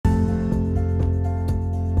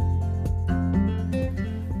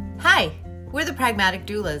We're the Pragmatic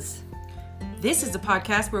Doulas. This is a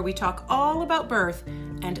podcast where we talk all about birth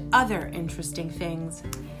and other interesting things.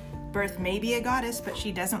 Birth may be a goddess, but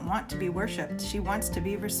she doesn't want to be worshipped. She wants to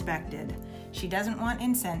be respected. She doesn't want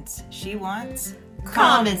incense. She wants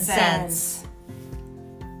Common sense.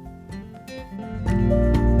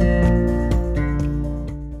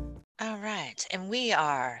 All right, and we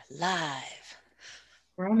are live.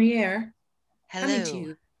 We're on the air. Hello. Coming to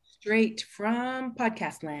you straight from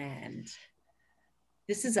podcast land.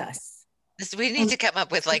 This is us. We need to come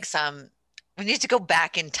up with like we need to go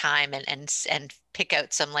back in time and pick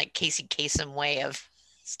out some like Casey Kasem way of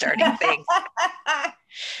starting things.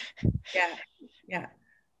 Yeah.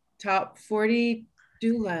 Top 40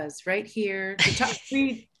 doulas right here.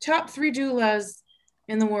 The top three doulas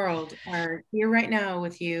in the world are here right now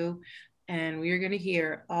with you. And we are going to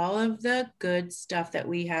hear all of the good stuff that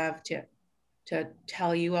we have to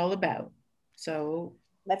tell you all about. So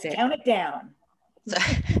let's count it down. So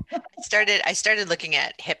I started looking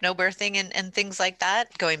at hypnobirthing and things like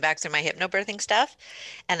that, going back through my hypnobirthing stuff.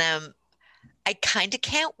 And I kind of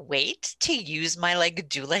can't wait to use my like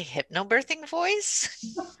doula hypnobirthing voice.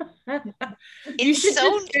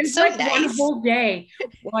 It's so like nice. One whole day.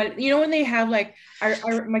 Well, you know when they have like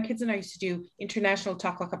my kids and I used to do International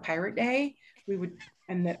Talk Like a Pirate Day. We would,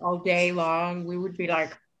 and that all day long we would be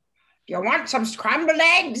like, "You want some scrambled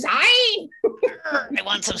eggs? I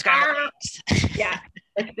want some scrambled eggs." Yeah,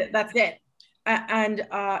 that's it.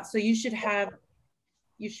 So you should have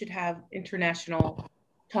International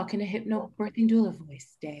Talking to Hypnobirthing Doula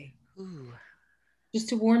Voice Day. Ooh. Just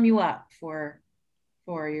to warm you up for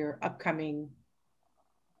your upcoming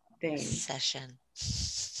thing. Session.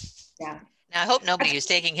 Yeah. Now I hope nobody who's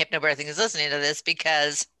taking hypnobirthing is listening to this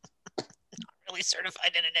because I'm not really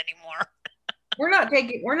certified in it anymore. We're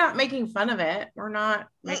not making fun of it.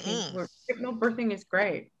 Hypnobirthing is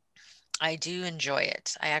great. I do enjoy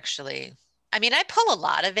it. I pull a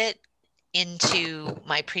lot of it into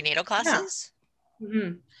my prenatal classes. Yeah.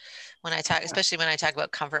 Mm-hmm. Especially when I talk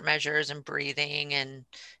about comfort measures and breathing and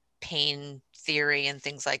pain theory and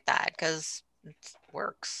things like that, because it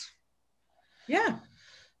works. Yeah.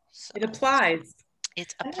 So it applies.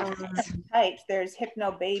 It applies. Types. There's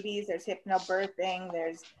hypno babies, there's hypnobirthing,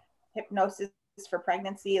 there's hypnosis for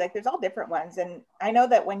pregnancy. Like there's all different ones. And I know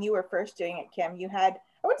that when you were first doing it, Kim, you had,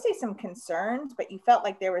 I wouldn't say some concerns, but you felt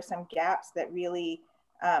like there were some gaps that really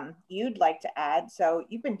you'd like to add. So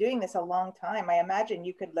you've been doing this a long time. I imagine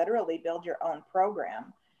you could literally build your own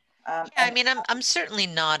program. I'm certainly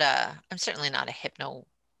not a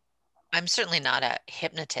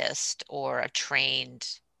hypnotist or a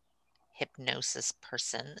trained hypnosis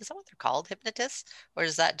person. Is that what they're called, hypnotists? Or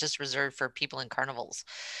is that just reserved for people in carnivals?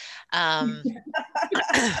 I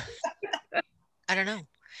don't know.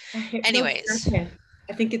 Anyways.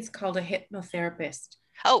 I think it's called a hypnotherapist.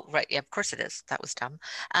 Oh, right. Yeah, of course it is. That was dumb.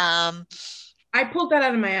 I pulled that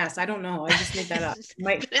out of my ass. I don't know. I just made that up.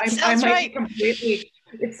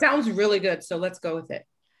 It sounds really good. So let's go with it.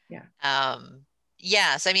 Yeah.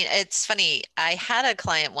 Yes. I mean, it's funny. I had a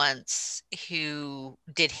client once who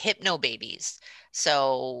did hypno babies.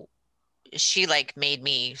 So she like made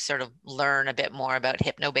me sort of learn a bit more about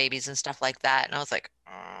hypno babies and stuff like that. And I was like,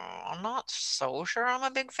 I'm not so sure I'm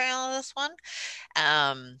a big fan of this one.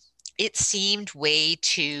 It seemed way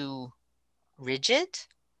too rigid.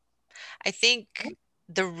 I think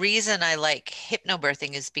the reason I like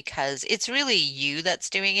hypnobirthing is because it's really you that's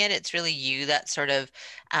doing it. It's really you that's sort of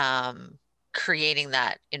creating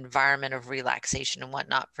that environment of relaxation and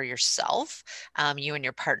whatnot for yourself. You and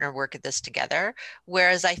your partner work at this together.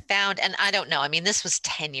 Whereas I found, and I don't know, I mean, this was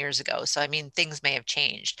 10 years ago. So, I mean, things may have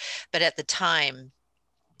changed. But at the time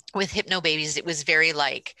with hypno babies, it was very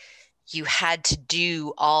like, you had to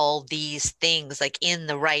do all these things like in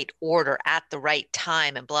the right order at the right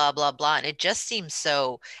time and blah, blah, blah. And it just seems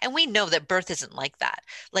so, and we know that birth isn't like that.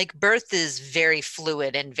 Like birth is very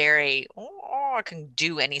fluid and very, it can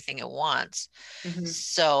do anything it wants. Mm-hmm.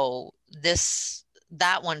 So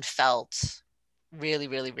that one felt really,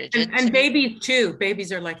 really rigid. And babies too.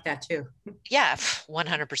 Babies are like that too. Yeah,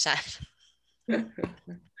 100%.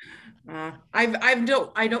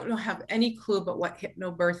 I don't have any clue about what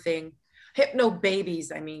hypno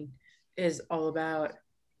babies, is all about.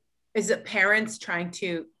 Is it parents trying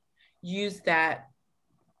to use that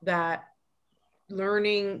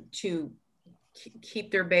learning to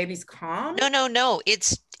keep their babies calm? No.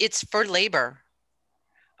 It's for labor.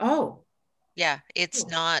 Oh. Yeah, it's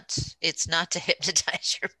not to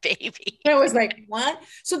hypnotize your baby. I was like, what?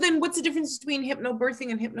 So then what's the difference between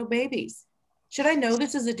hypnobirthing and hypno babies? Should I know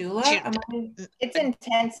this as a doula? It's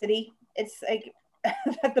intensity. It's like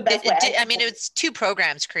That's the best way I I can mean, put it. it's two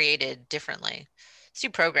programs created differently. It's two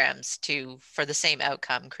programs for the same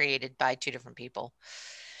outcome created by two different people.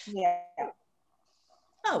 Yeah.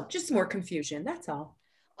 Oh, just more confusion. That's all.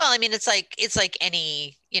 Well, I mean, it's like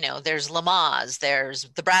any, there's Lamaze, there's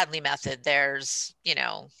the Bradley method, there's, Yes,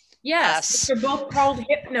 but us. they're both called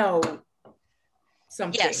hypno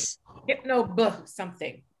something, Yes. hypno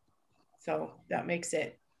something. So that makes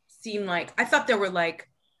it seem like I thought there were like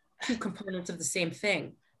two components of the same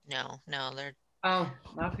thing. No, no, they're Oh,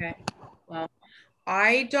 okay. Well,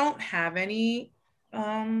 I don't have any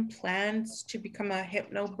plans to become a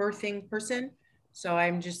hypnobirthing person. So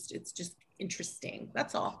it's just interesting.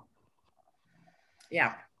 That's all.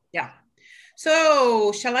 Yeah. Yeah.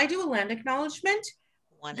 So shall I do a land acknowledgement?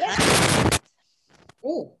 100.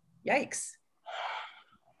 Oh, yikes.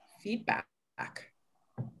 Feedback.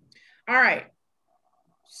 All right.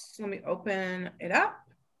 So let me open it up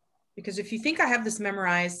because if you think I have this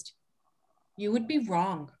memorized, you would be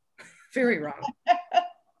wrong. Very wrong.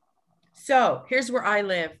 So here's where I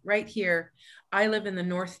live, right here. I live in the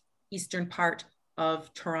northeastern part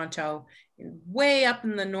of Toronto, way up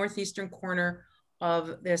in the northeastern corner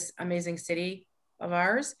of this amazing city of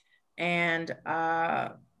ours. And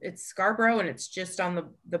it's Scarborough, and it's just on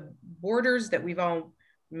the borders that we've all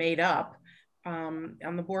made up. On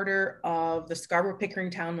the border of the Scarborough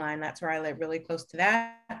Pickering town line. That's where I live, really close to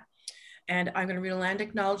that. And I'm going to read a land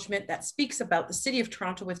acknowledgement that speaks about the city of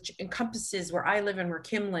Toronto, which encompasses where I live and where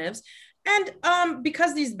Kim lives. And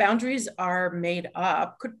because these boundaries are made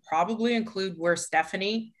up, could probably include where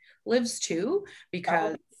Stephanie lives too,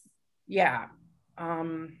 because, yeah.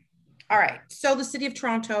 All right. So the city of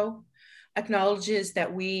Toronto acknowledges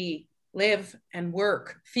that we live and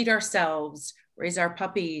work, feed ourselves, raise our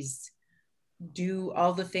puppies, do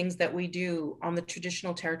all the things that we do on the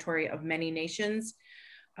traditional territory of many nations.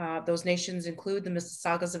 Those nations include the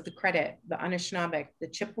Mississaugas of the Credit, the Anishinaabeg, the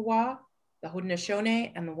Chippewa, the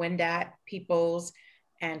Haudenosaunee, and the Wendat peoples,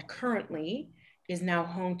 and currently is now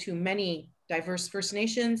home to many diverse First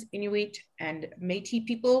Nations, Inuit, and Métis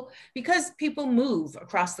people, because people move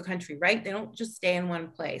across the country, right? They don't just stay in one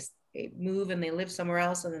place. They move and they live somewhere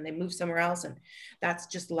else, and then they move somewhere else, and that's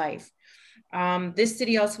just life. This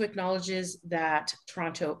city also acknowledges that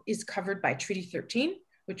Toronto is covered by Treaty 13,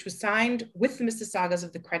 which was signed with the Mississaugas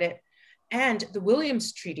of the Credit, and the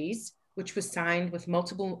Williams Treaties, which was signed with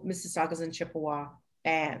multiple Mississaugas and Chippewa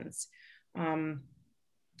bands.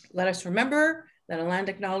 Let us remember that a land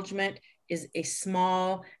acknowledgement is a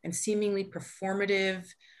small and seemingly performative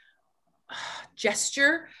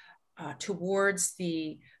gesture towards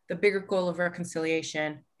the bigger goal of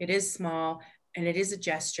reconciliation. It is small and it is a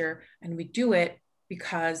gesture, and we do it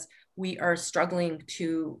because we are struggling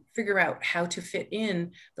to figure out how to fit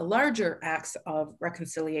in the larger acts of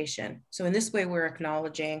reconciliation. So in this way, we're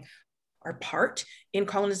acknowledging our part in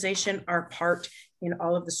colonization, our part in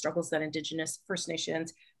all of the struggles that Indigenous, First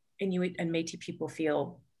Nations, Inuit, and Métis people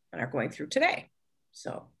feel and are going through today.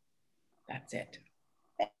 So that's it.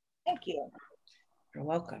 Thank you. You're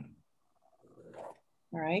welcome.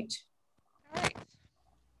 All right. All right.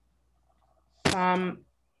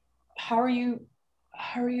 How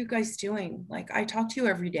are you guys doing? Like, I talk to you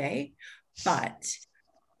every day, but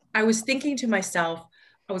I was thinking to myself,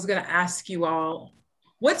 I was going to ask you all,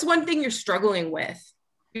 what's one thing you're struggling with?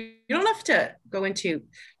 You don't have to go into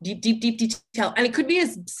deep detail. And it could be a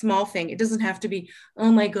small thing. It doesn't have to be,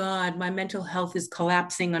 oh my God, my mental health is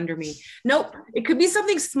collapsing under me. Nope. It could be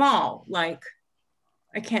something small, like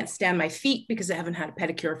I can't stand my feet because I haven't had a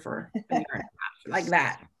pedicure for a year and a half, like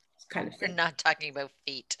that kind of We're thing. not talking about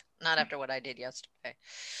feet. Not after what I did yesterday.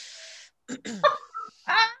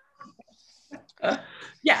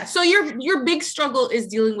 Yeah. So your big struggle is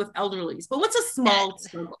dealing with elderlies, but what's a small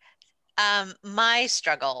struggle? My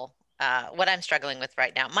struggle, what I'm struggling with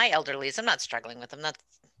right now, my elderlies, I'm not struggling with them. That's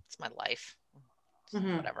my life.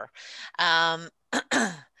 Mm-hmm. Whatever. Um,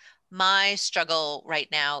 my struggle right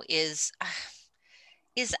now is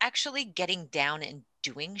actually getting down and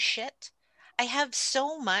doing shit. I have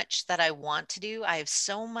so much that I want to do. I have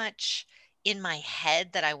so much in my head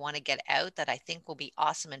that I want to get out that I think will be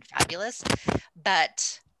awesome and fabulous.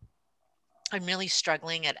 But I'm really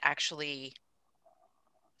struggling at actually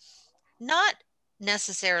not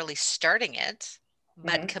necessarily starting it,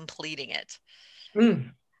 but Mm-hmm. completing it.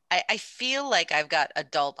 Mm. I feel like I've got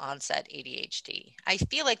adult onset ADHD. I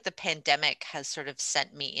feel like the pandemic has sort of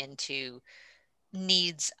sent me into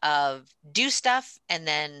needs of do stuff and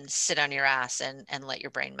then sit on your ass and let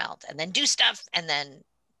your brain melt and then do stuff and then,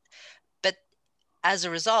 but as a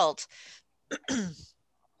result,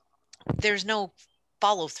 there's no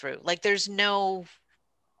follow through. Like there's no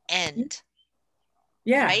end.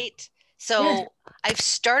 Yeah. right? Yes. So I've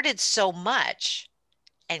started so much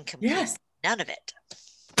and complete Yes. none of it.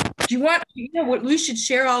 Do you want, you know what, we should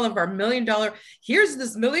share all of our here's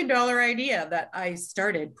this $1 million idea that I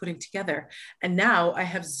started putting together. And now I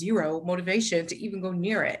have zero motivation to even go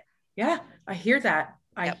near it. Yeah, I hear that.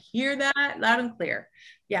 I Yep. hear that loud and clear.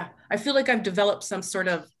 Yeah, I feel like I've developed some sort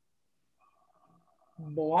of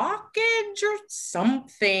blockage or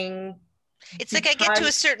something It's like I get to a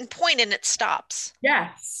because, certain point and it stops.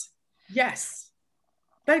 yes, yes,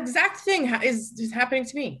 that exact thing is happening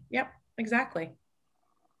to me. Yep, exactly.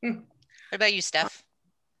 Hmm. What about you, Steph?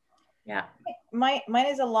 Yeah. Mine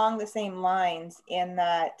is along the same lines in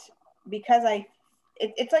that because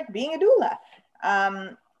it's like being a doula.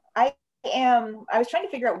 I I was trying to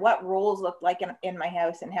figure out what roles look like in my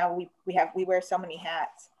house and how we wear so many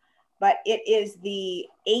hats, but it is the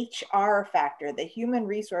HR factor, the human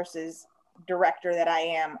resources director that I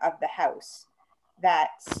am of the house, that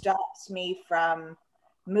stops me from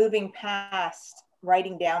moving past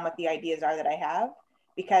writing down what the ideas are that I have,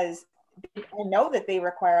 because I know that they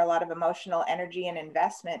require a lot of emotional energy and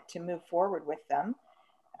investment to move forward with them.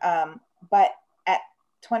 But at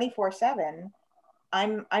 24/7,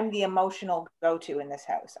 I'm the emotional go-to in this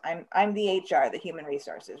house. I'm the HR, the human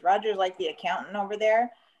resources. Roger's like the accountant over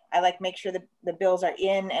there. I like make sure the bills are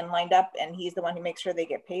in and lined up, and he's the one who makes sure they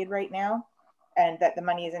get paid right now, and that the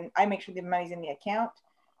money is in. I make sure the money's in the account,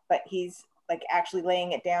 but he's like actually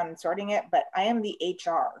laying it down and sorting it. But I am the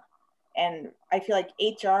HR, and I feel like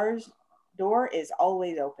HR's door is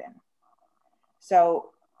always open.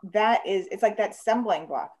 So that is, it's like that stumbling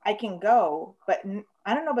block. I can go, but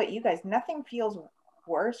I don't know about you guys, nothing feels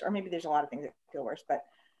worse, or maybe there's a lot of things that feel worse, but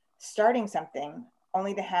starting something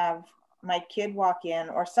only to have my kid walk in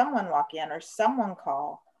or someone walk in or someone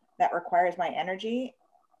call that requires my energy,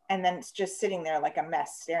 and then it's just sitting there like a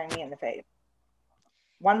mess staring me in the face.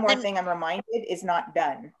 One more Then, thing I'm reminded is not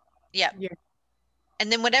done. yeah. Yeah.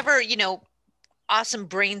 And then whatever, awesome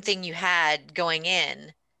brain thing you had going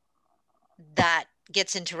in, that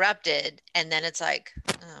gets interrupted. And then it's like,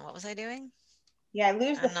 oh, what was I doing? Yeah, I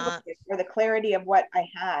lose the I'm not, focus or the clarity of what I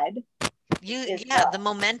had is yeah, the gone.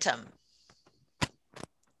 momentum.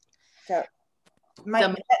 So The I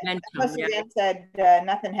know momentum. Yeah. Suzanne said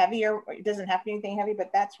nothing heavy, or it doesn't have to be anything heavy,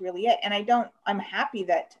 but that's really it. And I'm happy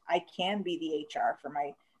that I can be the HR for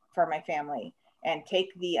my family and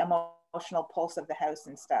take the emotional pulse of the house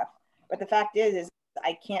and stuff. But the fact is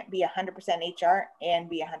I can't be 100% HR and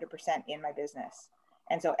be 100% in my business.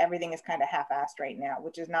 And so everything is kind of half-assed right now,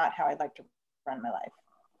 which is not how I'd like to run my life.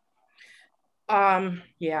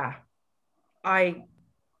 Yeah. I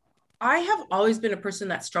I have always been a person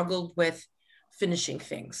that struggled with finishing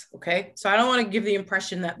things. Okay. So I don't want to give the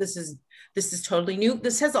impression that this is totally new.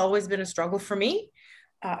 This has always been a struggle for me.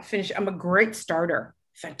 I'm a great starter,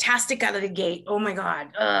 fantastic out of the gate. Oh my God.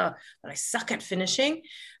 But I suck at finishing.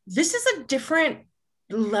 This is a different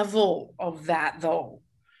level of that though,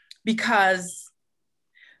 because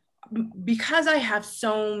I have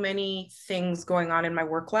so many things going on in my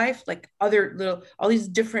work life, like other little, all these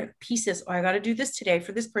different pieces. Oh, I got to do this today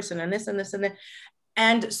for this person and this and this and that.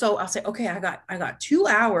 And so I'll say, okay, I got 2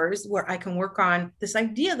 hours where I can work on this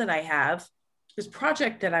idea that I have, this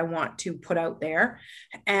project that I want to put out there.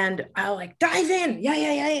 And I'll like dive in. Yeah,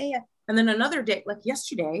 yeah, yeah, yeah, yeah. And then another day, like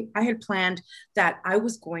yesterday, I had planned that I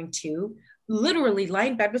was going to literally lie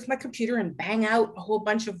in bed with my computer and bang out a whole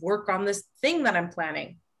bunch of work on this thing that I'm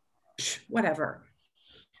planning. Whatever.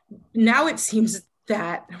 Now it seems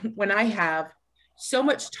that when I have so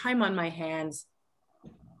much time on my hands,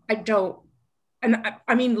 I don't. And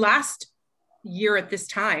I mean, last year at this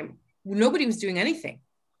time, nobody was doing anything.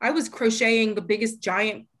 I was crocheting the biggest,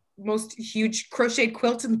 giant, most huge crocheted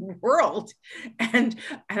quilt in the world. And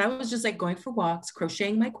I was just like going for walks,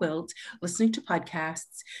 crocheting my quilt, listening to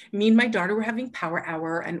podcasts. Me and my daughter were having power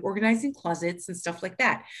hour and organizing closets and stuff like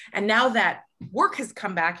that. And now that work has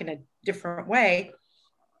come back in a different way,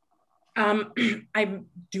 I'm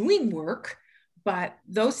doing work, but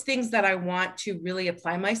those things that I want to really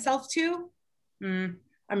apply myself to,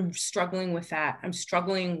 I'm struggling with that. I'm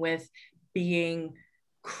struggling with being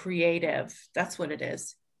creative. That's what it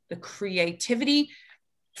is. The creativity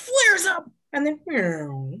flares up and then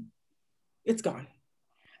it's gone.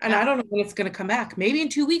 And Yeah. I don't know when it's going to come back. Maybe in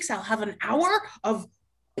 2 weeks, I'll have an hour of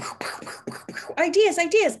ideas,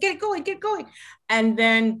 get it going. And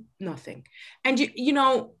then nothing. And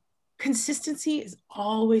consistency has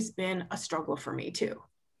always been a struggle for me too.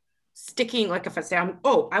 Sticking, like if I say, I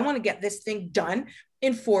want to get this thing done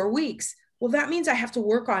in 4 weeks. Well, that means I have to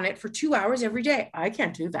work on it for 2 hours every day. I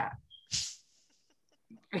can't do that.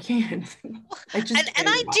 I can't. I just And I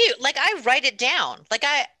cannot. do, like, I write it down. Like,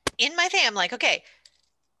 in my thing, I'm like, okay,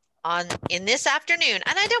 in this afternoon,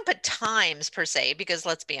 and I don't put times per se, because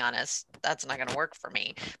let's be honest, that's not going to work for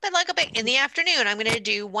me. But like, okay, in the afternoon, I'm going to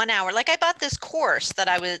do 1 hour. Like, I bought this course that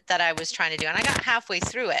I was trying to do, and I got halfway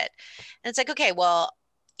through it, and it's like, okay, well,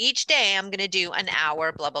 each day I'm going to do an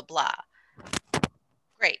hour, blah blah blah.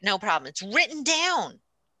 Great, no problem. It's written down.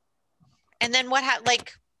 And then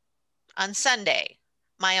like on Sunday,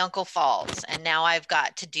 my uncle falls, and now I've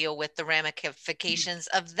got to deal with the ramifications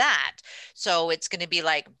of that. So it's going to be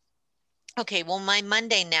like, okay, well, my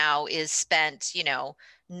Monday now is spent,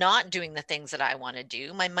 not doing the things that I want to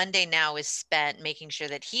do. My Monday now is spent making sure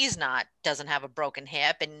that doesn't have a broken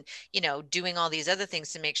hip, and, doing all these other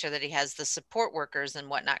things to make sure that he has the support workers and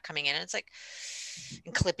whatnot coming in. And it's like,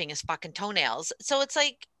 and clipping his fucking toenails. So it's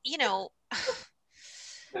like,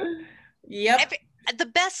 Yep. every, the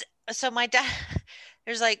best. So my dad,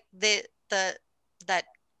 there's like that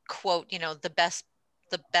quote, the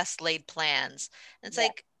best laid plans. And it's Yeah.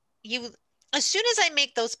 like, as soon as I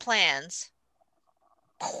make those plans,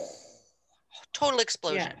 total Yeah.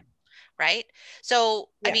 explosion, right? So,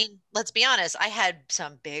 I Yeah. mean, let's be honest, I had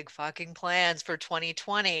some big fucking plans for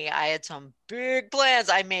 2020. I had some big plans.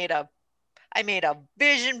 I made a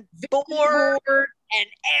vision Vision board board. and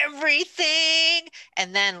everything.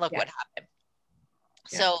 And then look Yeah. what happened.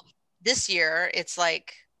 Yeah. So this year, it's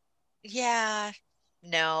like, yeah,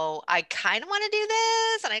 no, I kind of want to do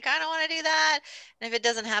this and I kind of want to do that. And if it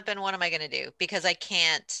doesn't happen, what am I going to do? Because I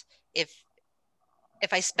can't, if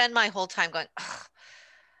if I spend my whole time going, "Ugh,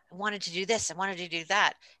 I wanted to do this, I wanted to do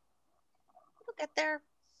that," we'll get there.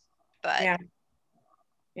 But Yeah.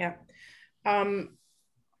 Yeah. Um,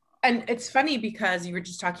 and it's funny because you were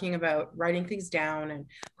just talking about writing things down and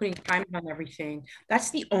putting time on everything. That's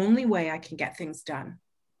the only way I can get things done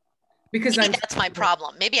because maybe I'm, that's my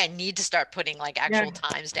problem. Maybe I need to start putting like yeah, actual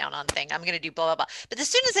times down on thing. I'm going to do blah, blah, blah. But as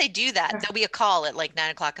soon as I do that, yeah, there'll be a call at like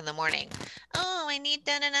 9 o'clock in the morning. Oh, I need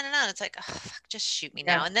da, da, da, da, da. It's like, oh, fuck, just shoot me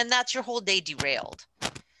now. yeah. And then that's your whole day derailed.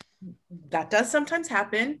 That does sometimes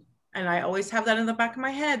happen. And I always have that in the back of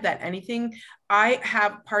my head that anything I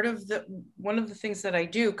have part of one of the things that I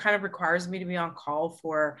do kind of requires me to be on call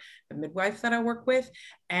for the midwife that I work with.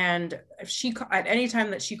 And if she, at any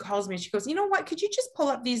time that she calls me, she goes, you know what, could you just pull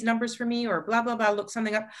up these numbers for me or blah, blah, blah, look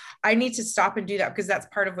something up. I need to stop and do that because that's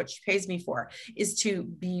part of what she pays me for, is to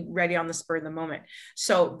be ready on the spur of the moment.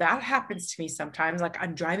 So that happens to me sometimes. Like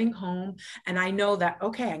I'm driving home and I know that,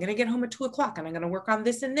 okay, I'm going to get home at 2 o'clock and I'm going to work on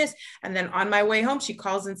this and this. And then on my way home, she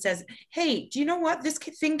calls and says, hey, do you know what? This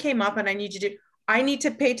thing came up and I need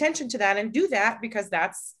to pay attention to that and do that because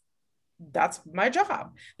that's my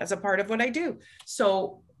job. That's a part of what I do.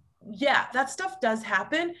 So yeah, that stuff does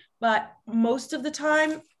happen, but most of the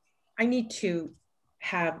time I need to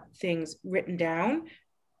have things written down,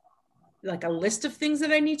 like a list of things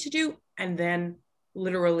that I need to do, and then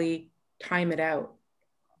literally time it out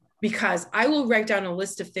because I will write down a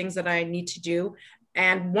list of things that I need to do.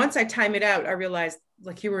 And once I time it out, I realize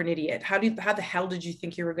like you were an idiot. How the hell did you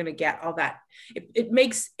think you were going to get all that? It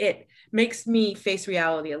makes me face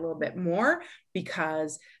reality a little bit more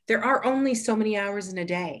because there are only so many hours in a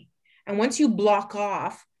day. And once you block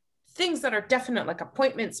off things that are definite, like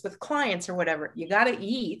appointments with clients or whatever, you got to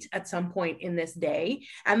eat at some point in this day.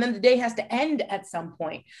 And then the day has to end at some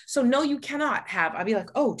point. So no, you cannot have, I'll be like,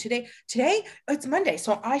 oh, today, it's Monday.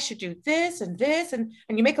 So I should do this and this. And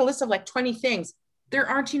you make a list of like 20 things. There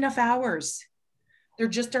aren't enough hours. There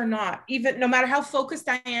just are not, even no matter how focused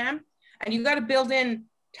I am. And you got to build in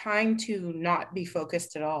time to not be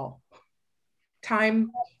focused at all. Time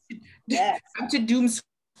Yes. to doom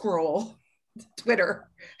scroll Twitter.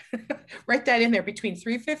 Write that in there between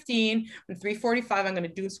 3:15 and 3:45. I'm going to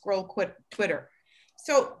doom scroll quit Twitter.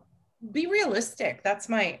 So be realistic. That's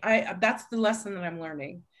the lesson that I'm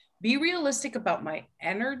learning. Be realistic about my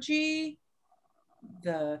energy,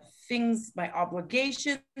 the things, my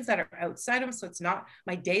obligations that are outside of them. So it's not,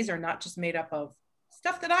 my days are not just made up of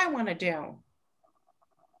stuff that I want to do.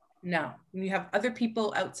 No, when you have other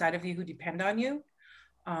people outside of you who depend on you,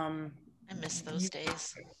 I miss those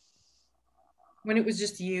days. when it was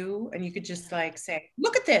just you and you could just like say,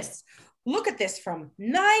 look at this from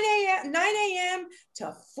 9 a.m.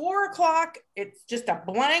 to 4 o'clock. It's just a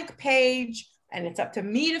blank page and it's up to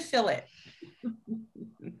me to fill it.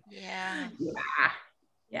 Yeah.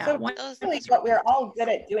 Yeah. So Those, really those were what we're good. all good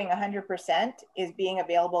at doing 100% is being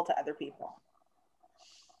available to other people.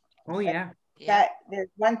 Oh yeah. Yeah. That there's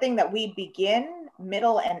one thing that we begin,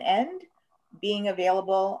 middle, and end being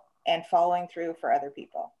available and following through for other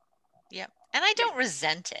people. Yeah. And I don't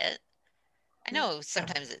resent it. I know Yeah.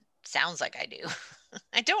 sometimes it sounds like I do.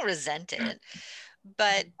 I don't resent it,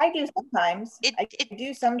 but I do sometimes. it I it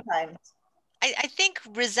do sometimes. I think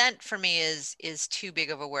resent for me is too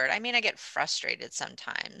big of a word. I mean, I get frustrated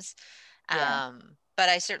sometimes. Yeah. But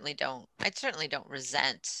I certainly don't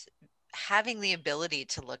resent having the ability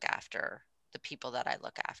to look after the people that I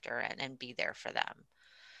look after and be there for them.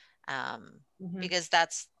 Um, Mhm. because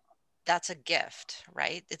that's a gift,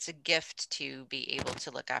 right? It's a gift to be able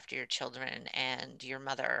to look after your children and your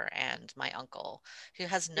mother and my uncle who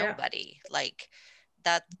has Yeah. nobody. Like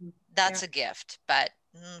that Mhm. that's Yeah. a gift, but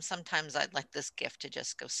sometimes I'd like this gift to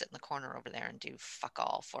just go sit in the corner over there and do fuck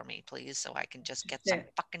all for me, please, so I can just get That's some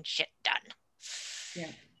it. fucking shit done.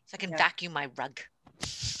 Yeah. So I can Yeah. vacuum my rug.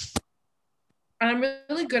 And I'm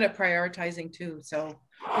really good at prioritizing too. So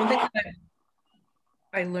one thing that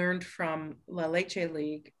I learned from La Leche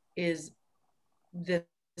League is this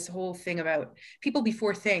whole thing about people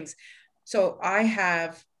before things. So I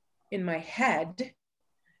have in my head,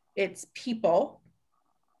 it's people,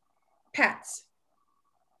 pets,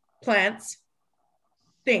 plants,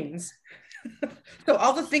 things. So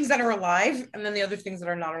all the things that are alive and then the other things that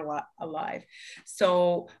are not alive.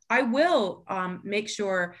 So I will make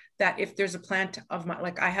sure that if there's a plant of my,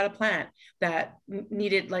 like I had a plant that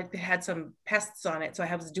needed, like had some pests on it, so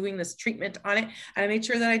I was doing this treatment on it, and I made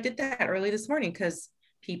sure that I did that early this morning, because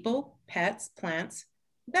people, pets, plants,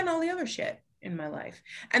 then all the other shit in my life.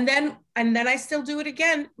 And then I still do it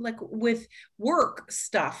again, like with work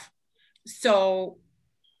stuff. So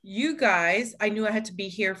you guys, I knew I had to be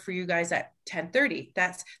here for you guys at 10:30.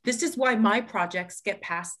 This is why my projects get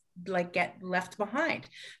passed, like get left behind,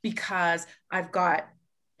 because I've got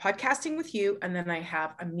podcasting with you, and then I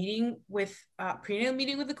have a meeting with prenatal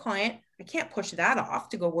meeting with the client. I can't push that off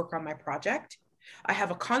to go work on my project. I have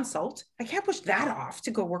a consult. I can't push that off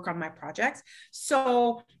to go work on my projects.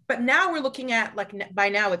 So, but now we're looking at, like, by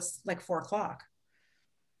now it's like 4 o'clock.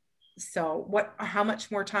 So how much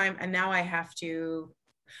more time? And now I have to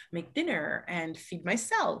make dinner and feed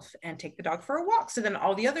myself and take the dog for a walk. So then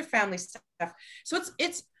all the other family stuff. So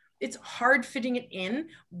it's hard fitting it in,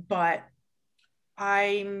 but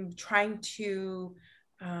I'm trying to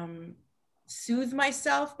soothe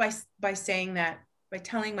myself by saying that, by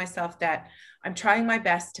telling myself that I'm trying my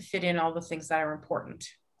best to fit in all the things that are important.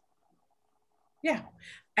 Yeah.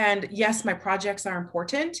 And yes, my projects are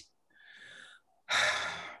important,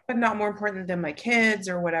 but not more important than my kids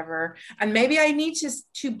or whatever. And maybe I need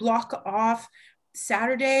to block off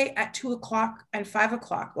Saturday at 2 o'clock and 5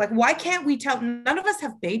 o'clock. Like, why can't we tell? None of us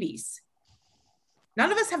have babies.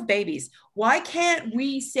 None of us have babies. Why can't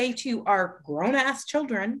we say to our grown ass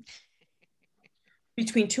children,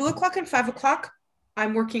 between 2 o'clock and 5 o'clock,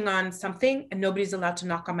 I'm working on something and nobody's allowed to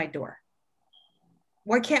knock on my door?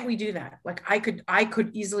 Why can't we do that? Like, I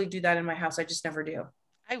could easily do that in my house. I just never do.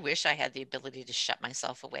 I wish I had the ability to shut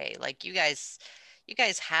myself away. Like you guys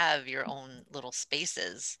have your own little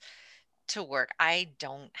spaces to work. I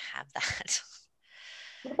don't have that.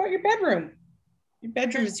 What about your bedroom? Your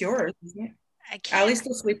bedroom is There's yours, isn't it? I can't. Allie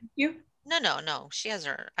still sleep with you? No, no, no. She has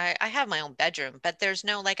her. I have my own bedroom, but there's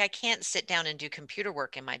no, like, I can't sit down and do computer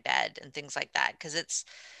work in my bed and things like that because it's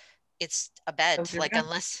a That bed. was your Like bed.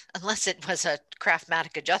 unless it was a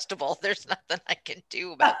Craftmatic adjustable, there's nothing I can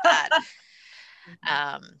do about that.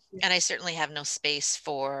 And I certainly have no space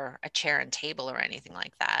for a chair and table or anything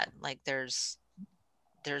like that. Like there's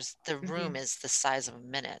the room Mhm. is the size of a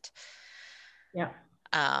minute. Yeah.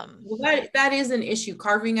 Um, Well, that is an issue,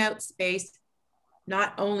 carving out space,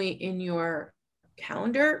 not only in your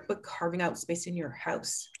calendar, but carving out space in your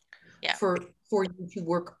house yeah, for you to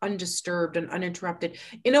work undisturbed and uninterrupted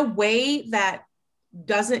in a way that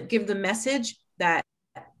doesn't give the message that,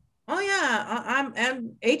 oh yeah,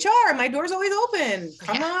 I'm HR, my door's always open.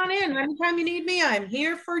 Come yeah, on in. Anytime you need me, I'm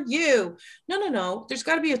here for you. No, no, no. There's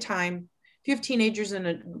got to be a time. If you have teenagers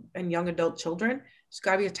and young adult children, there's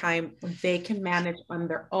got to be a time when they can manage on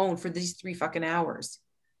their own for these 3 fucking hours.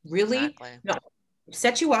 Really? exactly. No.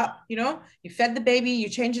 Set you up, you fed the baby, you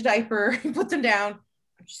change a diaper, you put them down.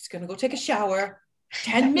 I'm just gonna go take a shower.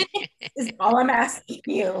 10 minutes is all I'm asking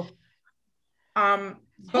you. What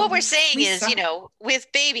But we're saying we is, suck. with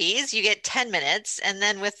babies, you get 10 minutes, and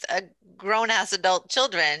then with a grown ass adult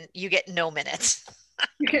children, you get no minutes.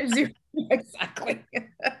 Exactly.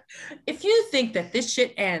 If you think that this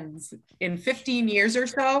shit ends in 15 years or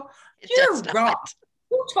so, It you're does wrong. not.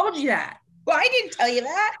 Who told you that? Well, I didn't tell you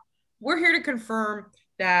that. We're here to confirm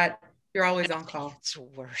that you're I always don't on think call. it's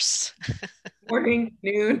worse. Morning,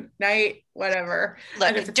 noon, night, whatever. Look,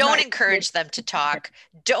 And if it's don't not, encourage them to talk.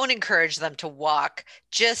 Don't encourage them to walk.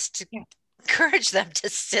 Just yeah. encourage them to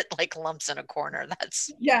sit like lumps in a corner. That's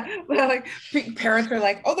Yeah. Well, like parents are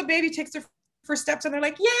like, oh, the baby takes their first steps and they're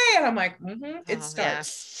like, yay. And I'm like, it Oh, yeah.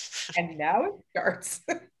 starts. And now it starts.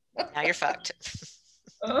 Now you're fucked.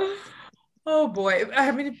 Oh boy.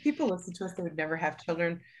 I mean, if people listen to us, they would never have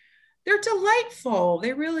children. They're delightful.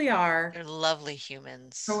 They really are. They're lovely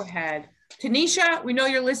humans. Go ahead. Tanisha, we know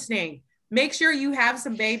you're listening. Make sure you have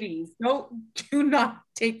some babies. Do not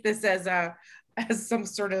take this as some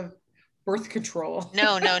sort of birth control.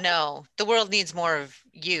 No, no, no. The world needs more of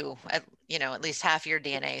you, at least half your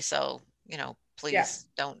DNA. So, Yeah, please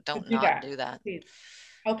don't do not that. do that. Please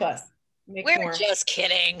help us make We're more. just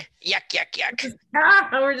kidding. Yuck, yuck, yuck.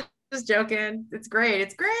 We're just joking. It's great.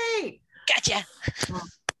 It's great. Gotcha.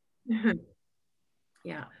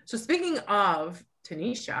 Yeah. So speaking of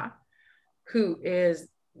Tanisha, who is,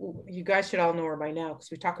 you guys should all know her by now because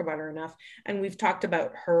we talk about her enough, and we've talked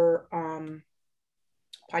about her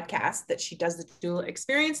podcast that she does, the doula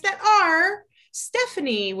experience, that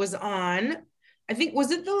Stephanie was on. I think,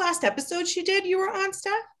 was it the last episode she did you were on,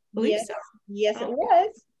 Steph? I believe yes. so. Yes, it was.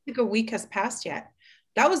 I think a week has passed yet.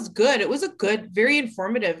 That was good. It was a good, very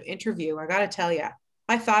informative interview. I got to tell you,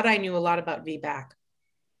 I thought I knew a lot about VBAC,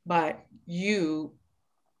 but you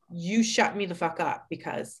shut me the fuck up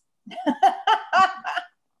because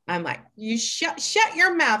I'm like, you shut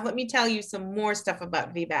your mouth. Let me tell you some more stuff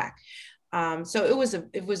about VBAC. So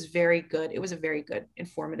it was very good. It was a very good,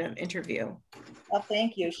 informative interview. Well,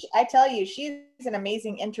 thank you. I tell you, she's an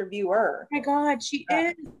amazing interviewer. Oh my God, she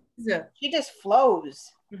is. She just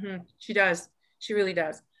flows. She does. She really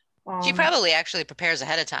does. She probably actually prepares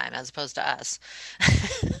ahead of time as opposed to us.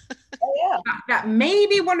 Oh yeah. That may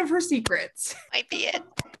be one of her secrets. Might be it.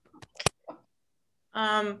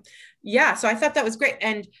 Yeah, so I thought that was great.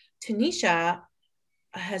 And Tanisha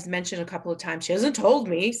has mentioned a couple of times, she hasn't told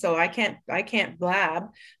me, so I can't blab,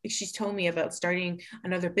 like she's told me about starting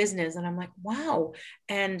another business, and I'm like, wow.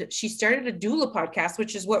 And she started a doula podcast,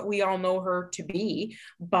 which is what we all know her to be,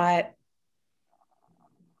 but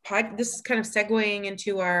this is kind of segueing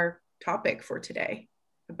into our topic for today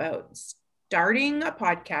about starting a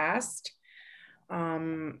podcast.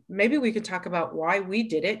 Maybe we could talk about why we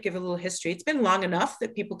did it, give a little history. It's been long enough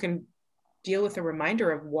that people can deal with a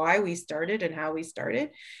reminder of why we started and how we started.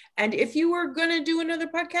 And if you were going to do another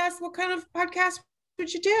podcast, what kind of podcast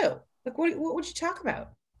would you do? Like, what would you talk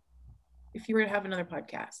about if you were to have another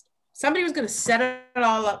podcast? Somebody was going to set it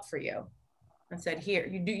all up for you and said, here,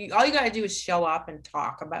 all you got to do is show up and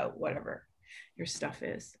talk about whatever your stuff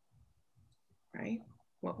is, right?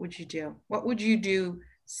 What would you do? What would you do,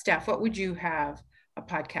 Steph? What would you have a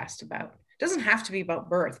podcast about? It doesn't have to be about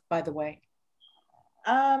birth, by the way.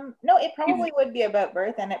 No, it probably would be about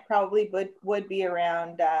birth, and it probably would be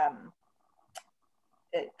around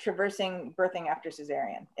traversing birthing after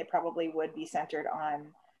cesarean. It probably would be centered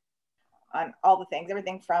on all the things,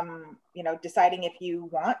 everything from, deciding if you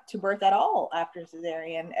want to birth at all after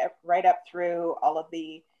cesarean, right up through all of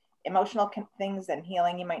the emotional things and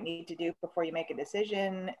healing you might need to do before you make a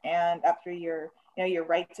decision, and up through your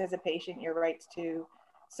rights as a patient, your rights to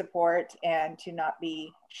support and to not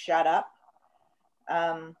be shut up.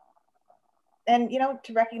 And,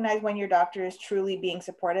 to recognize when your doctor is truly being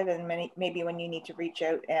supportive, and maybe when you need to reach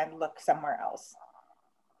out and look somewhere else.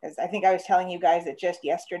 Because I think I was telling you guys that just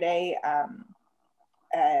yesterday,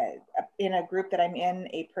 in a group that I'm in,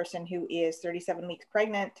 a person who is 37 weeks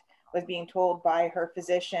pregnant was being told by her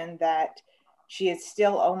physician that she is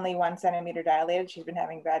still only 1 centimeter dilated. She's been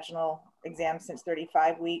having vaginal exams since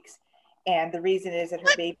 35 weeks. And the reason is that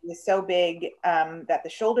her baby is so big that the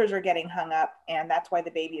shoulders are getting hung up, and that's why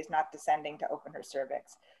the baby is not descending to open her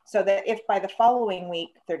cervix. So that if by the following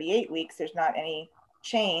week, 38 weeks, there's not any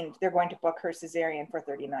change, they're going to book her cesarean for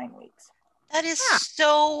 39 weeks. That is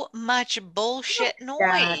so much bullshit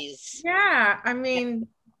noise. Yeah, I mean,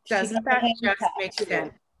 doesn't that just make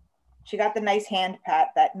sense? She got the nice hand pat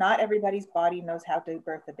that not everybody's body knows how to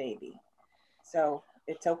birth a baby. So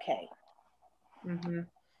it's okay.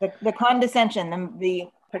 The condescension, the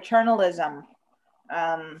paternalism,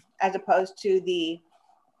 as opposed to the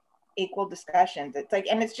equal discussions. It's like,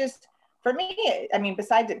 and it's just, for me, I mean,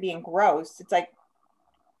 besides it being gross, it's like,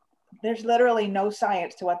 there's literally no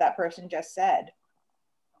science to what that person just said.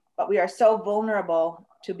 But we are so vulnerable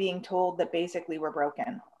to being told that basically we're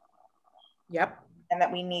broken. Yep. And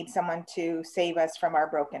that we need someone to save us from our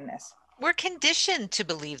brokenness. We're conditioned to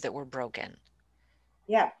believe that we're broken.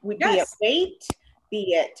 Yeah, be it weight,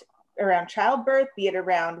 be it around childbirth, be it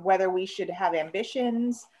around whether we should have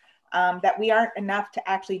ambitions, that we aren't enough to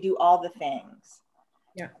actually do all the things.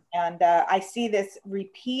 Yeah. And I see this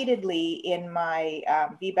repeatedly in my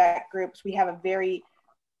VBAC groups. We have a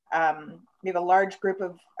large group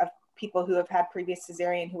of people who have had previous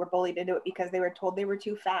cesarean who were bullied into it because they were told they were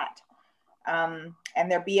too fat. and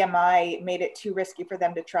their BMI made it too risky for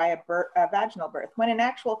them to try a vaginal birth. When in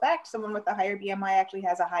actual fact, someone with a higher BMI actually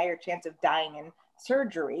has a higher chance of dying in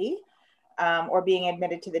surgery, or being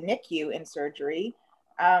admitted to the NICU in surgery,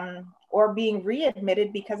 or being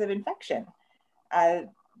readmitted because of infection.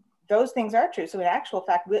 Those things are true. So in actual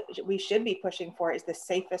fact, we should be pushing for is the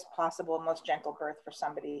safest possible, most gentle birth for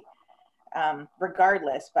somebody,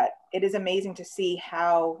 regardless. But it is amazing to see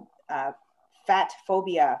how fat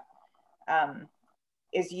phobia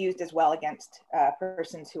is used as well against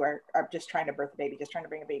persons who are just trying to birth a baby, just trying to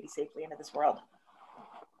bring a baby safely into this world.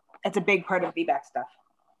 It's a big part of VBAC stuff.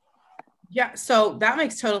 Yeah, so that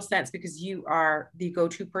makes total sense because you are the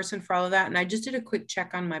go-to person for all of that. And I just did a quick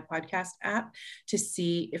check on my podcast app to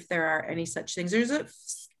see if there are any such things. There's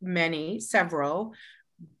several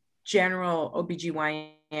general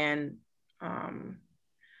OBGYN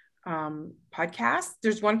podcasts.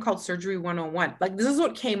 There's one called Surgery 101. Like, this is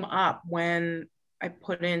what came up when I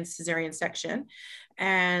put in cesarean section.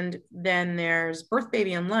 And then there's Birth,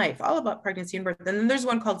 Baby, and Life, all about pregnancy and birth. And then there's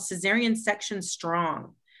one called Cesarean Section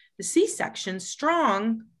Strong, the C-Section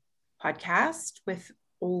Strong podcast with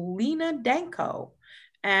Olena Danko,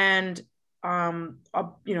 and some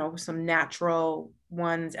natural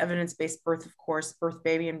ones, evidence-based birth, of course, Birth,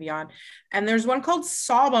 Baby, and Beyond. And there's one called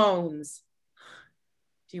Sawbones.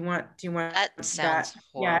 Do you want that sounds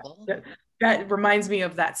horrible. Yeah, that reminds me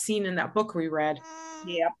of that scene in that book we read.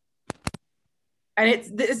 Yeah. And it's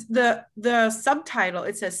the subtitle,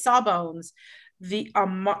 it says Sawbones, the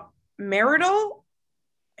marital,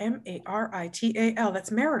 marital,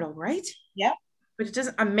 that's marital, right? Yeah. But it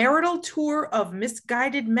doesn't, a marital tour of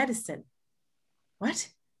misguided medicine. What?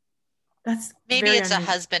 That's maybe it's unusual.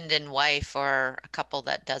 A husband and wife or a couple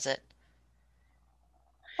that does it.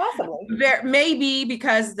 Possibly. There maybe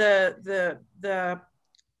because the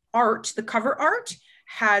art, the cover art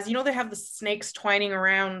has, they have the snakes twining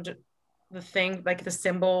around the thing, like the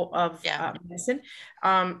symbol of medicine.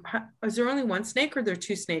 Is there only one snake, or are there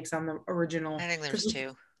two snakes on the original? I think there's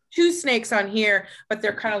two snakes on here, but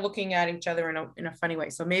they're kind of looking at each other in a funny way.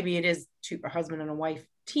 So maybe it is a husband and a wife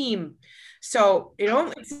team. So it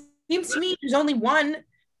seems to me there's only one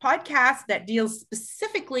podcast that deals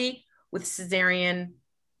specifically with cesarean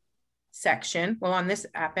section. Well, on this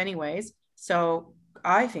app anyways. So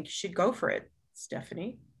I think you should go for it,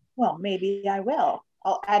 Stephanie. Well, maybe I will.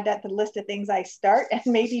 I'll add that to the list of things I start and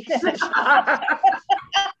maybe finish.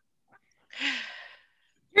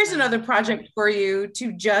 Here's another project for you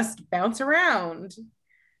to just bounce around.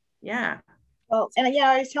 Yeah. Well, and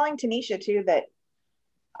I was telling Tanisha too that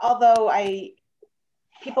although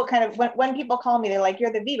people kind of, when people call me, they're like,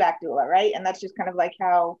 you're the VBAC doula, right? And that's just kind of like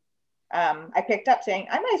how I picked up saying,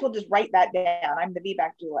 I might as well just write that down. I'm the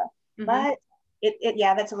VBAC doula. Mm-hmm. But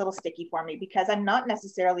that's a little sticky for me because I'm not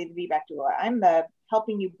necessarily the VBAC doula. I'm the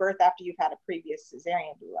helping you birth after you've had a previous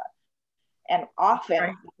cesarean doula. And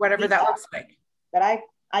often, whatever that looks like. But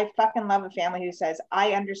I fucking love a family who says,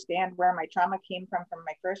 I understand where my trauma came from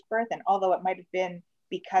my first birth. And although it might have been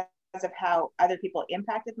because of how other people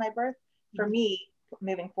impacted my birth, for me,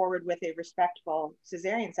 moving forward with a respectful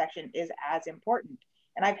cesarean section is as important.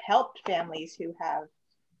 And I've helped families who have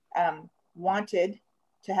wanted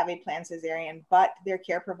to have a planned cesarean, but their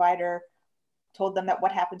care provider told them that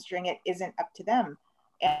what happens during it isn't up to them.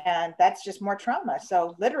 And that's just more trauma.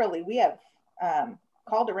 So literally we have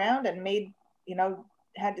called around and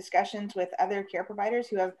had discussions with other care providers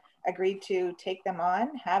who have agreed to take them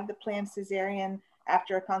on, have the planned cesarean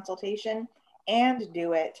after a consultation, and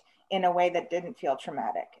do it in a way that didn't feel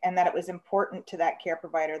traumatic, and that it was important to that care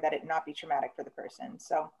provider that it not be traumatic for the person.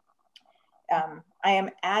 So I am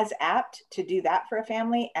as apt to do that for a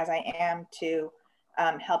family as I am to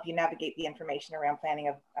help you navigate the information around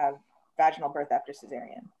planning of vaginal birth after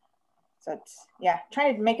cesarean. So it's,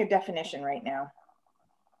 trying to make a definition right now.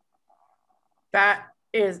 That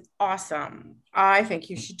is awesome. I think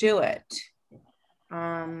you should do it.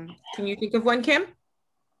 Can you think of one, Kim?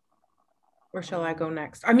 Or shall I go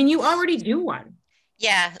next? I mean, you already do one.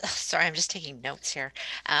 Yeah. Sorry, I'm just taking notes here.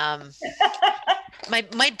 My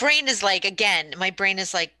brain is like,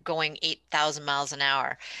 going 8,000 miles an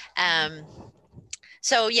hour.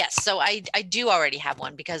 So yes, so I do already have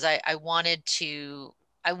one because I wanted to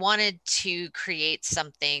create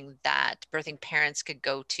something that birthing parents could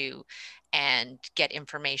go to and get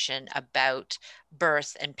information about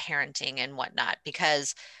birth and parenting and whatnot.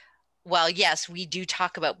 Because while yes, we do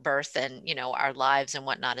talk about birth and, our lives and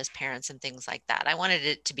whatnot as parents and things like that, I wanted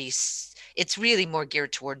it to be, it's really more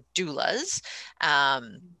geared toward doulas.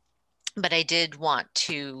 But I did want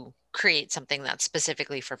to create something that's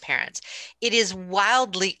specifically for parents. It is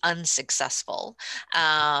wildly unsuccessful,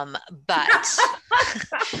 but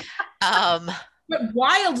um, But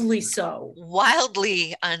wildly so.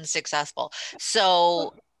 wildly unsuccessful.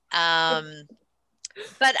 So, um,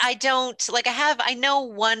 but I don't like I know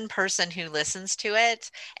one person who listens to it,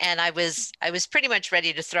 and I was pretty much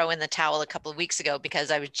ready to throw in the towel a couple of weeks ago because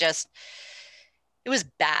I was just it was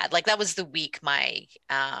bad. Like that was the week my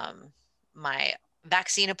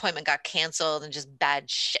vaccine appointment got canceled and just bad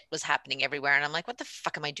shit was happening everywhere. And I'm like, what the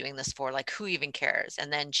fuck am I doing this for? Like, who even cares?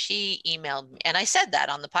 And then she emailed me, and I said that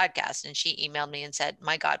on the podcast, and she emailed me and said,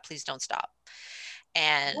 my God, please don't stop.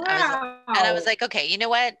 And I was Wow. like, okay, you know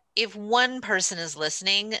what? If one person is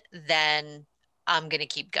listening, then I'm gonna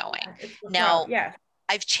keep going. It's the crowd. Now, Yeah.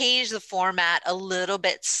 I've changed the format a little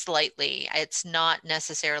bit slightly. It's not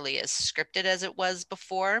necessarily as scripted as it was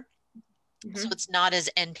before. So Mhm. it's not as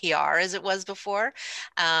NPR as it was before.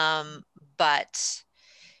 Um, but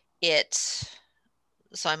it,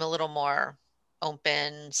 so I'm a little more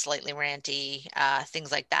open, slightly ranty,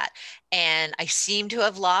 things like that. And I seem to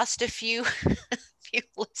have lost a few, few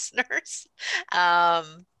listeners.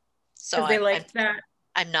 Um, so Because they I'm like that.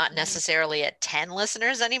 I'm not Mhm. necessarily at 10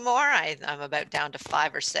 listeners anymore. I'm about down to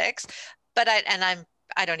 5 or 6, but I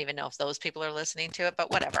don't even know if those people are listening to it, but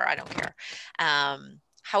whatever, I don't care.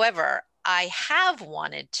 However, I have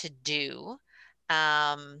wanted to do,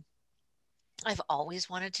 um, I've always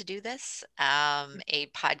wanted to do this, a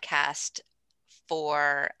podcast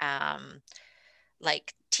for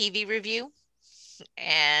like TV review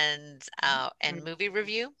and movie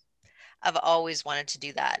review. I've always wanted to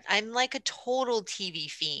do that. I'm like a total TV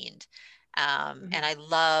fiend. And Mhm. I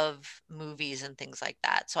love movies and things like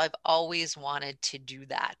that. So I've always wanted to do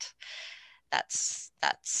that.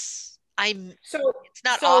 I'm, So, it's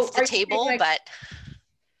not so off the are you saying table, like but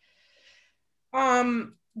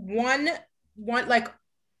one like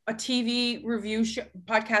a TV review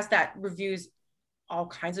podcast that reviews all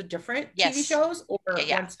kinds of different TV yes. shows, Yeah, or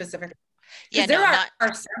yeah. one specific? Yeah, Because no, there not,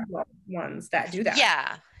 are several ones that do that.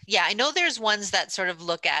 yeah. Yeah, I know there's ones that sort of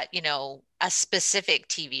look at, a specific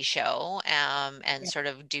TV show, and Yeah. sort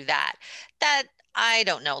of do that. That I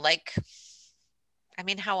don't know. Like, I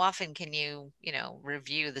mean, how often can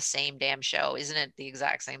review the same damn show? Isn't it the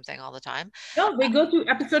exact same thing all the time? No, they go through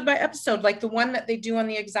episode by episode, like the one that they do on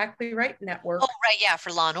the Exactly Right Oh, network. right, yeah,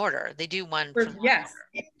 for Law and Order. They do one for Law and Yes,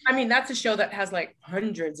 I mean that's a show that has like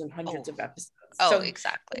hundreds and Order. hundreds of episodes. Oh, So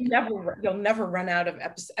exactly. you'll never run out of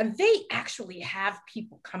episodes, and they actually have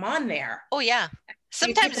people come on there. Oh, yeah. They pick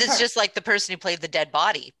Sometimes it's apart, just like the person who played the dead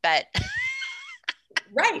body, but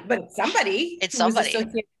right? But it's somebody it's who was somebody.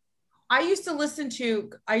 associated. I used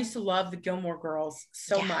to love the Gilmore Girls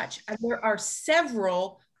so Yeah. much. And there are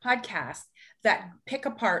several podcasts that pick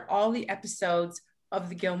apart all the episodes of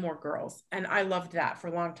the Gilmore Girls. And I loved that for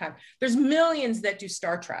a long time. There's millions that do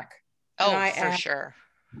Star Trek. And Oh, I for am sure.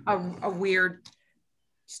 a weird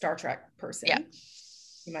Star Trek Yeah. person.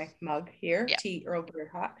 My mug here, Yeah. tea Earl Grey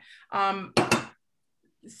hot.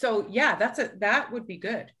 So yeah, that would be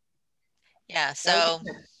good. Yeah. That would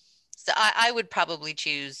be So, good. so I would probably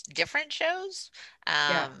choose different shows,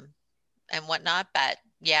 Yeah. and whatnot, but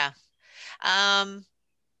yeah. Um,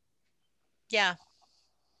 yeah.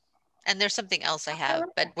 And there's something else I have,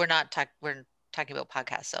 but we're talking about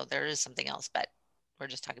podcasts, so there is something else, but we're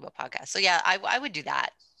just talking about podcasts. So yeah, I would do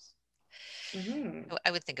that. Mm-hmm.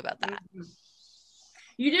 I would think about that. Mm-hmm.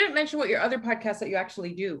 You didn't mention what your other podcast that you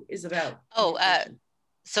actually do is about. You Oh, didn't mention.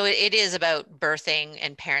 so it is about birthing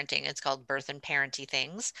and parenting. It's called Birth and Parenty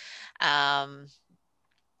Things. Um,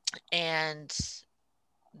 and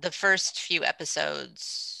the first few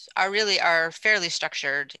episodes are fairly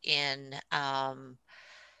structured in,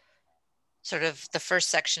 sort of the first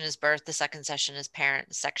section is birth, the second section is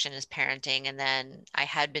parenting, and then I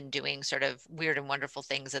had been doing sort of weird and wonderful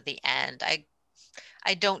things at the end.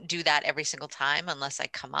 I don't do that every single time unless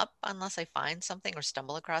I find something or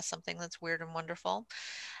stumble across something that's weird and wonderful.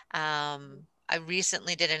 I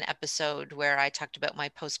recently did an episode where I talked about my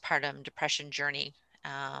postpartum depression journey,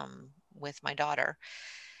 with my daughter,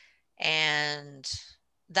 and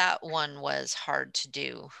that one was hard to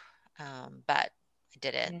do, but I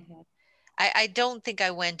did it. Mhm. I don't think I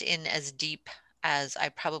went in as deep as I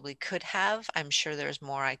probably could have. I'm sure there's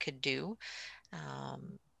more I could do.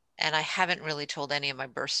 Um, and I haven't really told any of my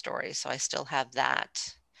birth stories, so I still have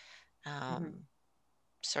that, Mhm. um,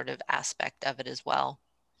 sort of aspect of it as well.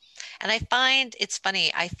 And I find it's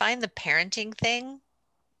funny, I find the parenting thing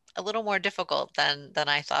a little more difficult than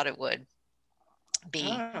I thought it would be.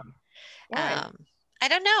 Ah, why? Um, I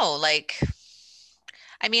don't know, like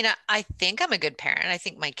I mean, I think I'm a good parent. I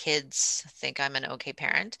think my kids think I'm an okay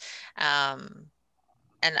parent. Um,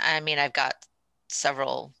 and I mean,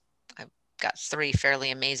 several, I've got three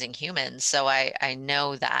fairly amazing humans. So I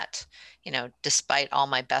know that, despite all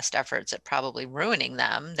my best efforts at probably ruining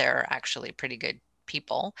them, they're actually pretty good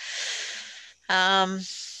people. So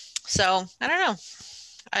I don't know.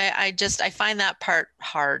 I find that part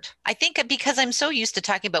hard. I think because I'm so used to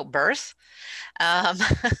talking about birth, um,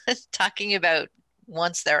 talking about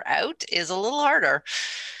once they're out is a little harder.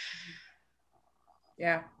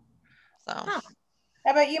 Yeah. So, Huh.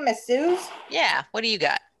 How about you, Miss Suze? yeah, what do you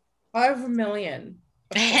got? I have a million,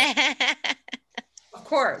 of course. Of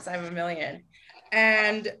course, I have a million.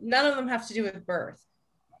 And none of them have to do with birth.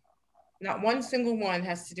 Not one single one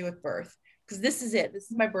has to do with birth. Because this is it. This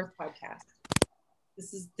is my birth podcast.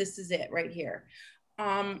 This is it right here.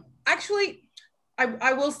 Actually,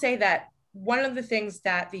 I will say that one of the things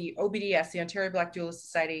that the OBDS, the Ontario Black Doula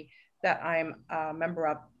Society, that I'm a member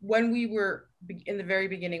of, when we were in the very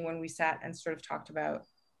beginning, when we sat and sort of talked about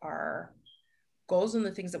our goals and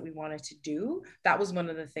the things that we wanted to do, that was one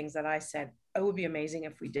of the things that I said, it would be amazing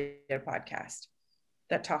if we did a podcast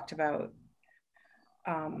that talked about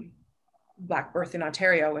Black birth in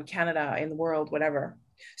Ontario, in Canada, in the world, whatever.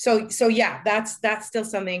 So yeah, that's still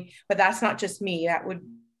something, but that's not just me. That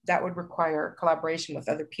would require collaboration with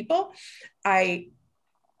other people. I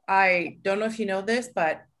don't know if you know this,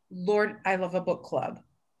 but Lord, I love a book club.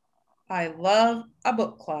 I love a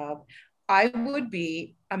book club. I would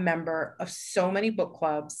be a member of so many book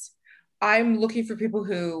clubs. I'm looking for people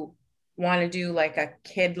who want to do like a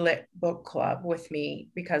kid lit book club with me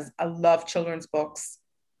because I love children's books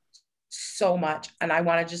so much and I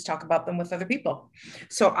want to just talk about them with other people.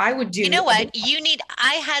 So I would You do know what?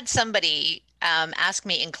 I had somebody ask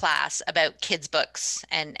me in class about kids' books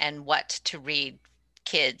and what to read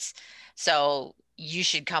kids. So you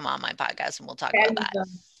should come on my podcast and we'll talk about that.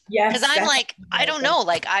 Because yes, I'm that's like, I don't know.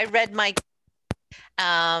 Like I read my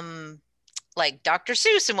like Dr.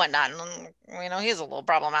 Seuss and whatnot. And, he's a little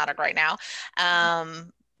problematic right now.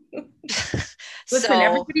 Listen, So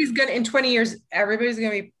everybody's gonna in 20 years, everybody's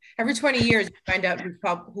gonna be every 20 years you find out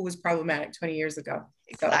who was problematic 20 years ago.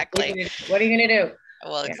 So exactly. what are you gonna do?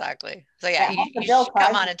 Well, Yeah. exactly. So yeah, I you should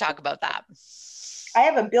come on and talk about that. I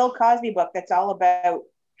have a Bill Cosby book that's all about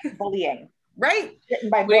bullying. Right? Written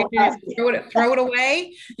by Bill Cosby. Throw it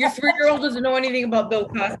away. Your 3-year-old doesn't know anything about Bill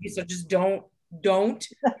Cosby, so just don't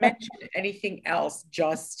mention anything else.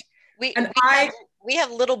 Just We and we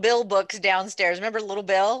have Little Bill books downstairs. Remember Little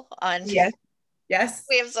Bill on? yes.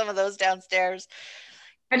 We have some of those downstairs.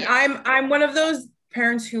 And Yeah. I'm one of those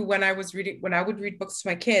parents who, when I would read books to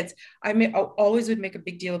my kids, I always would make a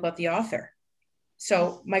big deal about the author.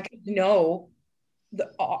 So my kids know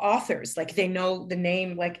the authors, like they know the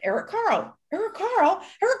name, like Eric Carle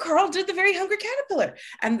did The Very Hungry Caterpillar.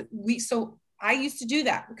 And so I used to do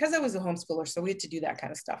that because I was a homeschooler. So we had to do that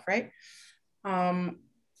kind of stuff. Right.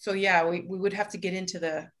 So yeah, we would have to get into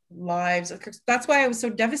the lives. That's why I was so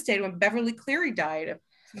devastated when Beverly Cleary died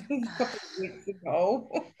a couple of weeks ago.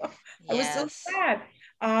 I was so Yes. sad.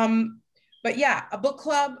 But yeah, a book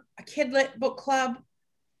club, a kidlit book club.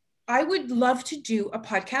 I would love to do a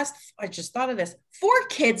podcast. I just thought of this for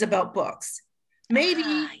kids about books.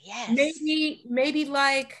 Yes. Maybe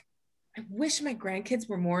like, I wish my grandkids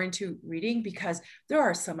were more into reading because there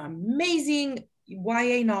are some amazing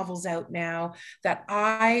YA novels out now that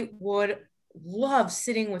I would love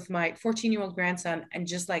sitting with my 14-year-old grandson and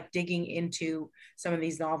just like digging into some of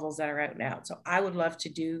these novels that are out now. So I would love to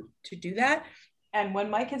do that. And when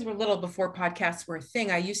my kids were little, before podcasts were a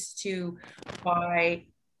thing, I used to buy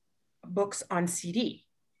books on CD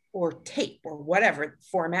or tape or whatever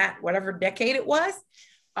format, whatever decade it was.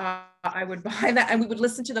 I would buy that and we would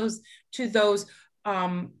listen to those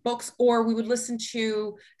books, or we would listen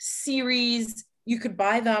to series. You could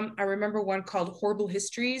buy them. I remember one called Horrible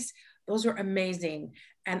Histories. Those were amazing.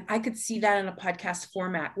 And I could see that in a podcast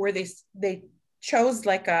format where they chose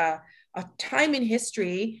like a time in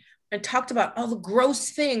history and talked about all the gross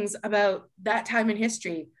things about that time in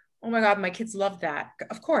history. Oh my God, my kids love that.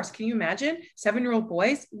 Of course, can you imagine? 7-year-old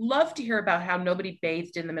boys love to hear about how nobody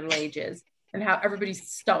bathed in the Middle Ages and how everybody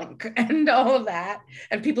stunk and all of that.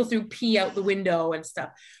 And people threw pee out the window and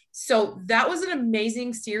stuff. So that was an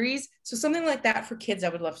amazing series. So something like that for kids, I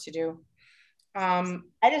would love to do. I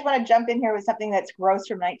just want to jump in here with something that's gross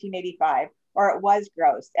from 1985, or it was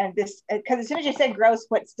gross. And this, because as soon as you said gross,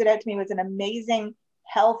 what stood out to me was an amazing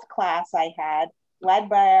health class I had led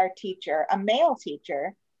by our teacher, a male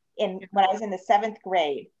teacher, when I was in the 7th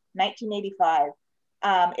grade, 1985.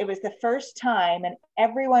 It was the first time, and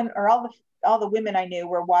everyone, or all the all the women I knew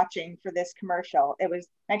were watching for this commercial. It was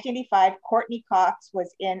 1985. Courtney Cox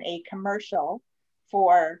was in a commercial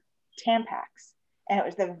for Tampax. And it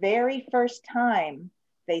was the very first time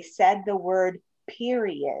they said the word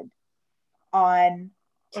period on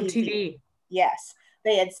TV. On TV. Yes.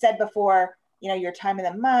 They had said before, your time of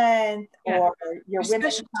the month or your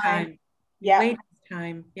women's time. Yeah. Ladies'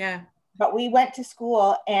 time. Yeah. But we went to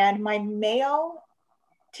school and my male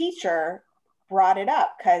teacher brought it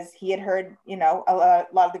up because he had heard, a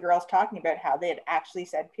lot of the girls talking about how they had actually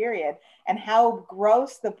said period and how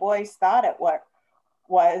gross the boys thought it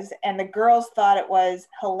was. And the girls thought it was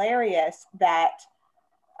hilarious that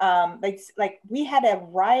like we had a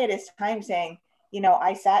riotous time saying,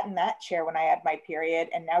 I sat in that chair when I had my period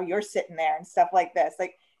and now you're sitting there and stuff like this.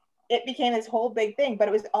 Like it became this whole big thing, but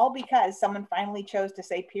it was all because someone finally chose to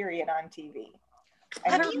say period on TV.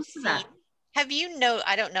 I don't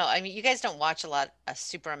know. I mean, you guys don't watch a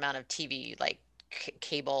super amount of TV, like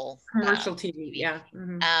cable. Commercial TV, yeah.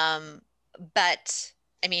 Mm-hmm. But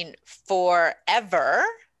I mean, forever,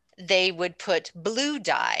 they would put blue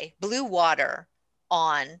water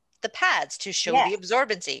on the pads to show the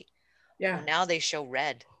absorbency. Yeah. Well, now they show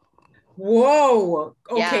red. Whoa.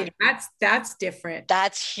 Okay. Yeah. That's different.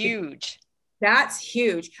 That's huge. That's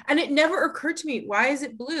huge. And it never occurred to me, why is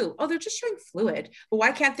it blue? Oh, they're just showing fluid. But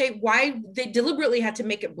why they deliberately had to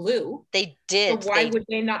make it blue? They did. So why would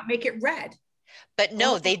they not make it red? But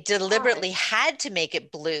no, they deliberately had to make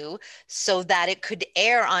it blue so that it could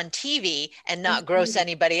air on TV and not gross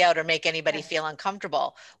anybody out or make anybody feel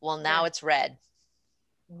uncomfortable. Well, now it's red.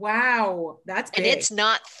 Wow. That's big. And it's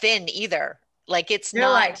not thin either. Like they're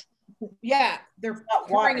not. They're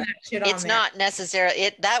pouring that shit on It's not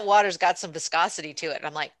necessarily that water's got some viscosity to it. And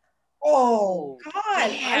I'm like, oh God,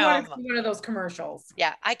 damn. I want to see one of those commercials.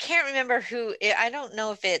 Yeah, I can't remember I don't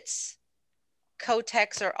know if it's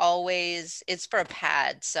Kotex or Always. It's for a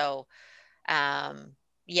pad. So I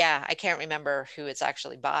can't remember who it's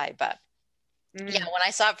actually by, but when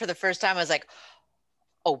I saw it for the first time, I was like,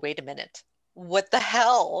 oh, wait a minute. What the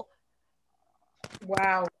hell?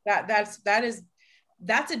 Wow. That's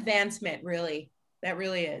advancement, really. That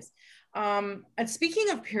really is. And speaking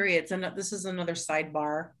of periods, and this is another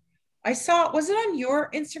sidebar. Was it on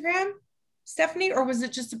your Instagram, Stephanie, or was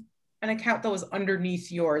it just an account that was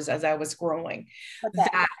underneath yours as I was scrolling?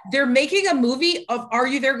 That they're making a movie of Are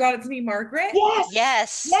You There, God? It's Me, Margaret?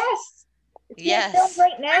 Yes. It's filmed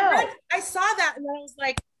right now. I saw that and I was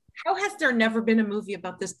like, how has there never been a movie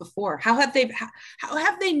about this before? How have they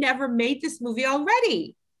never made this movie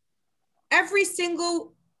already? Every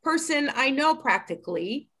single person I know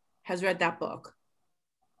practically has read that book.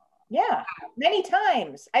 Yeah, many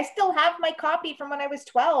times. I still have my copy from when I was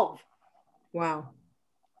 12. Wow.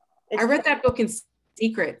 I read that book in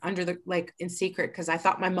secret because I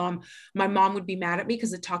thought my mom would be mad at me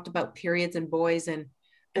because it talked about periods and boys and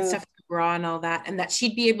stuff, bra and all that, and that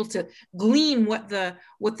she'd be able to glean what the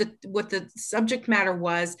subject matter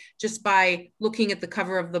was just by looking at the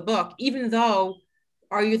cover of the book, even though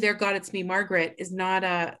Are You There, God? It's Me, Margaret is not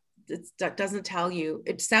that doesn't tell you.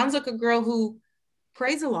 It sounds like a girl who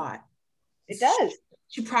prays a lot. It does.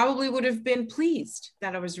 She probably would have been pleased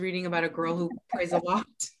that I was reading about a girl who prays a lot.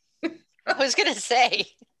 I was going to say.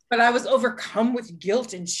 But I was overcome with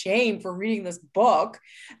guilt and shame for reading this book.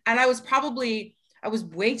 And I was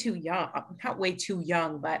way too young, not way too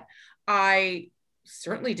young, but I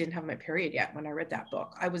certainly didn't have my period yet when I read that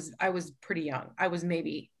book. I was pretty young. I was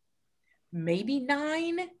maybe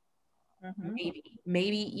 9,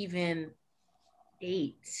 maybe even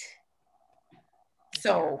 8.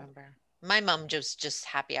 So my mom just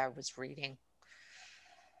happy I was reading.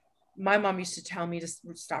 My mom used to tell me to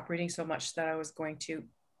stop reading so much that I was going to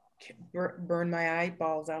burn my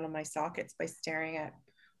eyeballs out of my sockets by staring at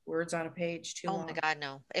words on a page too long. Oh my God,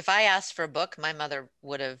 no. If I asked for a book, my mother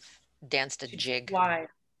would have danced a jig. Why?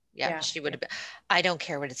 Yeah, she would have been. I don't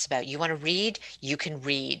care what it's about. You want to read? You can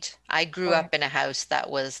read. I grew up in a house that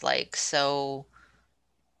was like so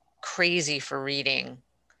crazy for reading.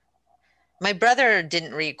 My brother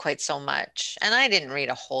didn't read quite so much, and I didn't read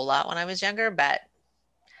a whole lot when I was younger, but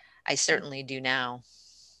I certainly do now.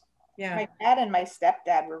 Yeah. My dad and my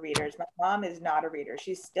stepdad were readers. My mom is not a reader.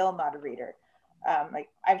 She's still not a reader. Like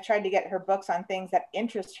I've tried to get her books on things that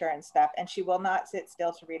interest her and stuff, and she will not sit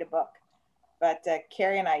still to read a book. But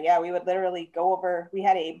Carrie and I, we would literally go over. We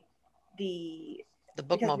had the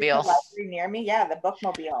bookmobile library near me. Yeah, the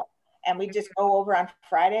bookmobile, and we just go over on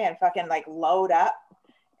Friday and fucking like load up.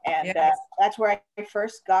 And that's where I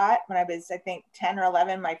first got, when I was, I think, 10 or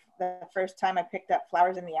 11, the first time I picked up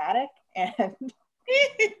Flowers in the Attic, and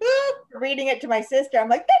reading it to my sister, I'm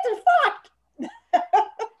like, this is fucked. That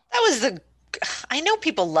was I know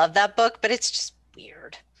people love that book, but it's just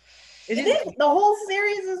weird. It It is. is. The whole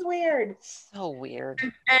series is weird. So weird.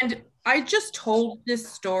 And I just told this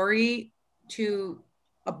story to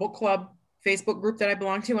a book club Facebook group that I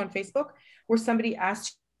belong to on Facebook, where somebody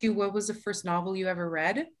asked you, what was the first novel you ever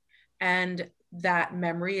read? And that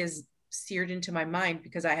memory is seared into my mind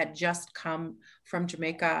because I had just come from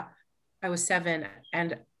Jamaica. I was 7.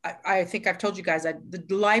 And I think I've told you guys that the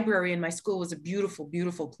library in my school was a beautiful,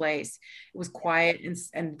 beautiful place. It was quiet,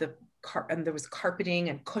 and there was carpeting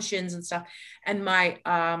and cushions and stuff. And my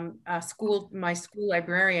school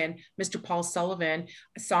librarian, Mr. Paul Sullivan,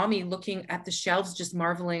 saw me looking at the shelves, just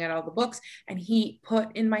marveling at all the books. And he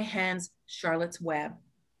put in my hands Charlotte's Web.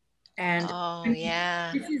 And Oh,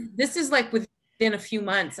 yeah. this is like within a few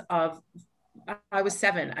months of, I was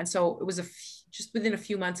 7. And so it was just within a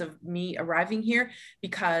few months of me arriving here,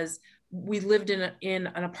 because we lived in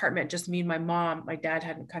an apartment, just me and my mom. My dad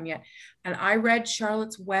hadn't come yet. And I read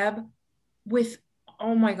Charlotte's Web with,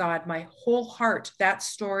 oh my God, my whole heart. That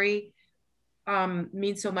story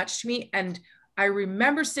means so much to me. And I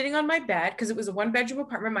remember sitting on my bed, because it was a 1-bedroom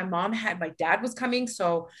apartment. My dad was coming.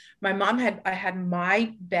 So I had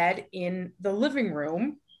my bed in the living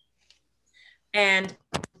room. And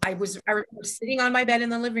I was sitting on my bed in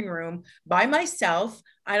the living room by myself.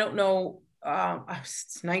 I don't know,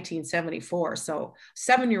 it's 1974. So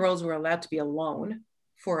 7-year-olds were allowed to be alone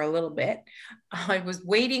for a little bit. I was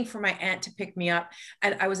waiting for my aunt to pick me up.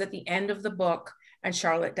 And I was at the end of the book and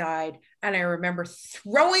Charlotte died. And I remember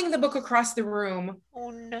throwing the book across the room. Oh,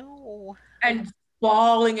 no. And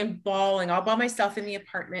bawling and bawling all by myself in the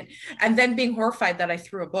apartment, and then being horrified that I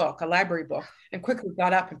threw a library book, and quickly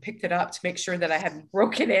got up and picked it up to make sure that I hadn't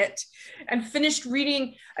broken it, and finished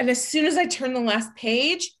reading. And as soon as I turned the last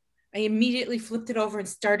page, I immediately flipped it over and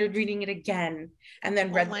started reading it again, and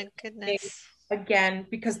then read my goodness. again,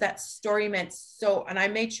 because that story meant so. And I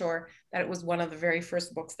made sure that it was one of the very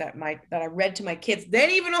first books that I read to my kids. They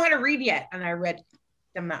didn't even know how to read yet, and I read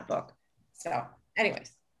them that book. So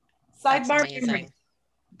anyways, sidebar memory.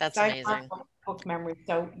 That's amazing. Book memory.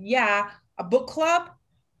 So yeah, a book club.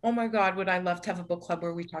 Oh my God, would I love to have a book club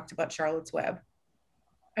where we talked about Charlotte's Web.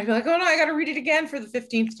 I'd be like, oh no, I got to read it again for the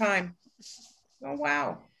 15th time. Oh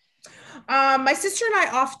wow. My sister and I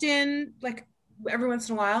often, like every once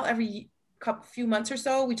in a while, every few months or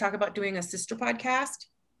so, we talk about doing a sister podcast.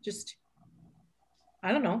 Just,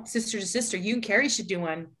 I don't know, sister to sister. You and Carrie should do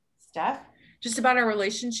one, Steph. Just about our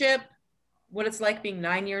relationship, what it's like being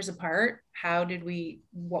 9 years apart.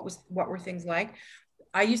 What were things like?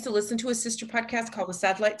 I used to listen to a sister podcast called the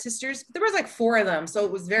Satellite Sisters, but there was like 4 of them. So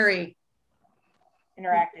it was very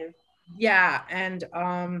interactive. Yeah. And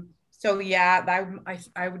so yeah,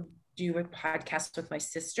 I would do a podcast with my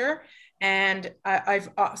sister. And I've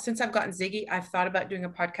since I've gotten Ziggy, I've thought about doing a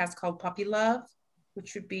podcast called Puppy Love,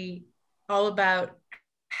 which would be all about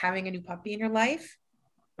having a new puppy in your life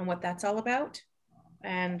and what that's all about.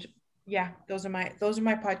 And yeah, those are my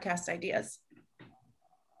podcast ideas.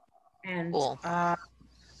 And Cool. I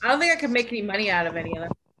don't think I could make any money out of any of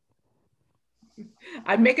them.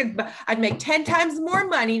 I'd make 10 times more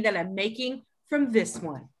money than I'm making from this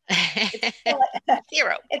one.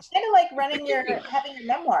 Zero. It's kind of like having your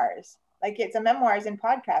memoirs. Like it's a memoirs in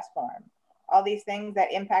podcast form. All these things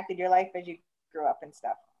that impacted your life as you grew up and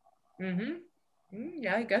stuff.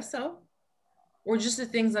 Yeah, I guess so. Or just the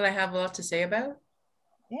things that I have a lot to say about.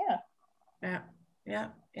 Yeah.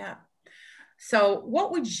 So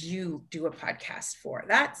what would you do a podcast for?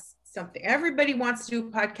 That's something everybody wants to do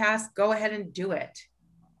a podcast. Go ahead and do it.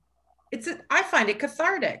 I find it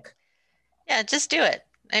cathartic. Yeah, just do it.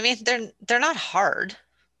 I mean, they're not hard.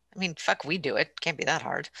 I mean, fuck, we do it. Can't be that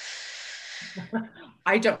hard.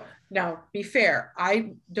 Be fair.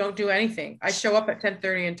 I don't do anything. I show up at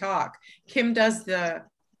 10:30 and talk. Kim does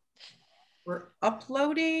we're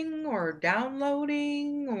uploading or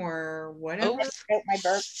downloading or whatever. My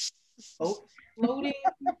burp. Uploading.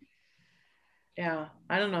 Yeah,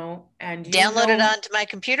 I don't know. And download it onto my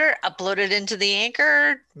computer, upload it into the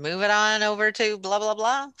Anchor, move it on over to blah, blah,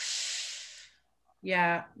 blah.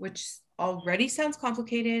 Yeah, which already sounds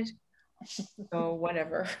complicated. So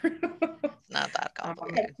whatever. Not that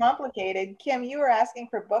complicated. It's complicated. Kim, you were asking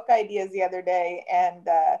for book ideas the other day, and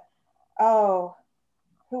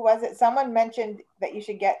who was it? Someone mentioned that you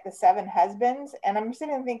should get The 7 Husbands, and I'm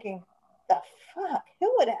sitting there thinking, the fuck,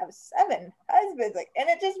 who would have 7 husbands? Like, and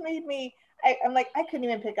it just made me. I'm like, I couldn't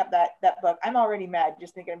even pick up that book. I'm already mad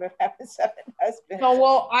just thinking about having 7 husbands. Oh,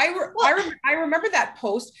 well, I remember that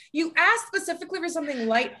post. You asked specifically for something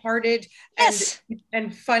lighthearted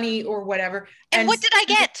and funny or whatever. And what did I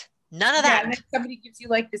get? None of that. And then somebody gives you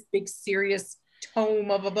like this big serious tome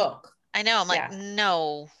of a book. I know. I'm like, Yeah.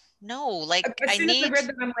 no, no. Like, As I soon as I need read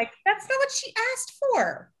them, I'm like, that's not what she asked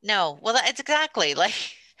for. no. Well, it's exactly like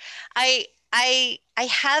I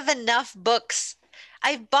have enough books.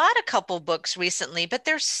 I've bought a couple books recently, but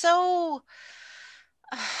they're so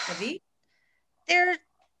Heavy. they're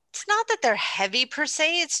it's not that they're heavy per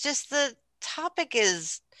se, it's just the topic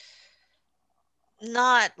is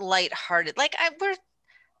not lighthearted. Like we're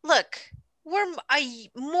look, we're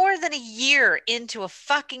more than a year into a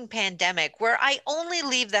fucking pandemic where I only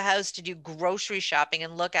leave the house to do grocery shopping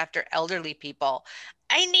and look after elderly people.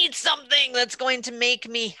 I need something that's going to make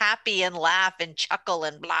me happy and laugh and chuckle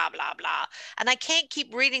and blah blah blah. And I can't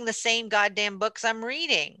keep reading the same goddamn books I'm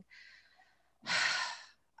reading.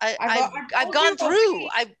 I, I've I've I've I've told you gone through.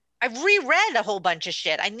 already. I've reread a whole bunch of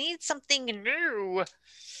shit. I need something new.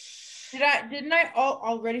 Didn't I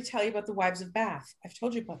already tell you about the Wives of Bath? I've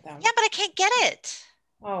told you about them. Yeah, but I can't get it.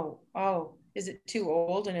 Oh, is it too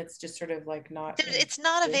old and it's just sort of like not in It's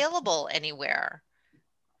not good? available anywhere.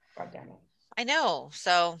 God damn it. I know.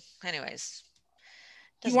 So, anyways,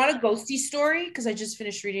 Do you doesn't want a matter. ghosty story? Because I just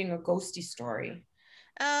finished reading a ghosty story.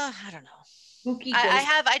 I don't know. Spooky I ghost.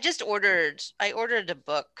 have. I ordered a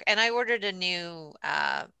book, and I ordered a new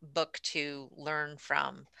book to learn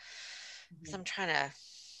from. So I'm trying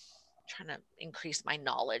to increase my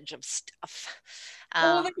knowledge of stuff. Oh,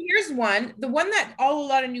 well, Um, then here's one. The one that a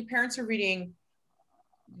lot of new parents are reading.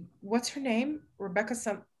 What's her name? Rebecca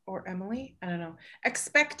some or Emily? I don't know.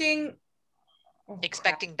 Expecting. Oh crap.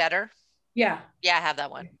 Expecting Better. Yeah, Yeah, I have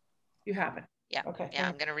that one. you have it. Yeah, Okay. yeah.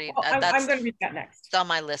 I'm gonna read. Well, I'm That's going to read that next. it's on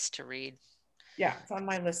my list to read Yeah, it's on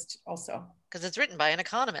my list also. because it's written by an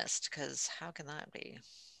economist. Because how can that be?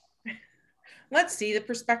 Let's see the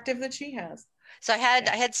perspective that she has. So Yeah.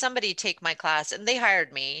 I had somebody take my class and they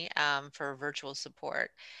hired me for virtual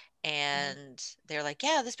support. Mhm. And they're like,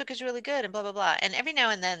 yeah, this book is really good and blah, blah, blah. And every now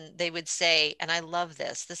and then they would say, and I love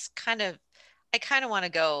this kind of, I kind of want to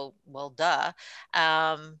go, well, duh.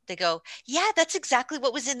 They go, yeah, that's exactly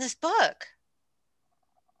what was in this book.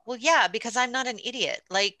 Well, yeah, because I'm not an idiot.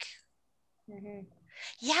 Like, Mhm.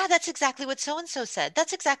 yeah, that's exactly what so and so said.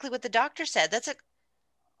 That's exactly what the doctor said.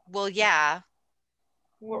 Well, yeah,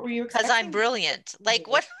 What were you because I'm expecting? brilliant. Like,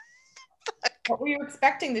 what? What were you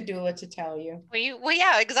expecting the doula to tell you? Well,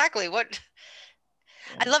 yeah, exactly. What?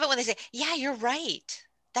 Yeah. I love it when they say, yeah, you're right.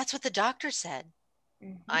 That's what the doctor said.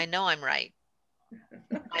 Mhm. I know I'm right.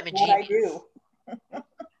 I'm a What I genius. do.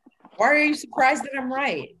 Why are you surprised that I'm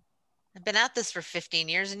right? I've been at this for 15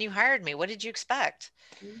 years and you hired me. What did you expect?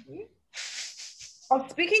 Mhm. Oh,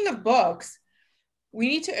 speaking of books, we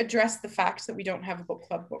need to address the fact that we don't have a book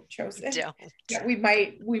club book chosen. Don't. Yeah, we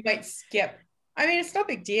might skip. I mean, it's no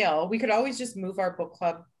big deal. We could always just move our book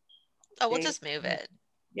club Oh, we'll date. just move it.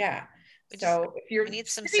 Yeah. We just So if we you're need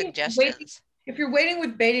some sitting waiting, suggestions. if you're waiting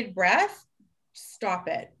with bated breath, stop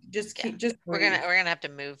it. Just Yeah. just breathe. We're gonna have to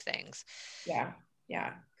move things. Yeah,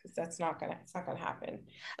 yeah, because it's not gonna happen,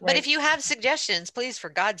 But if right? you have suggestions, please for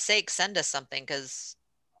God's sake send us something because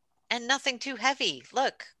and nothing too heavy.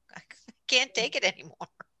 Look, I can't take it anymore.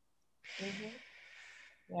 Mhm.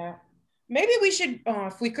 Yeah. Maybe we should,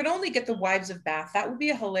 if we could only get the Wives of Bath, that would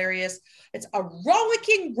be a hilarious. It's a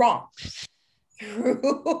rollicking romp through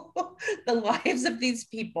the lives of these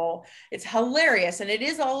people. It's hilarious, and it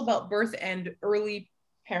is all about birth and early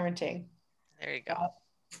parenting. There you go. Uh,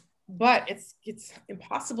 but it's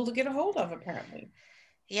impossible to get a hold of, apparently.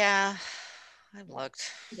 Yeah, I've looked.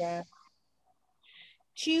 Yeah.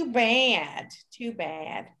 Too bad. Too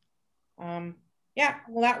bad. Um, yeah,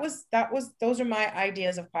 well, those are my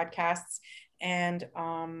ideas of podcasts. And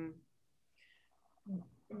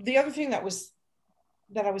the other thing that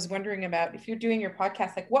I was wondering about, if you're doing your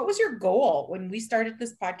podcast, like what was your goal when we started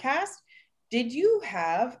this podcast? Did you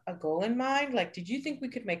have a goal in mind? Like, did you think we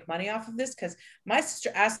could make money off of this? Because my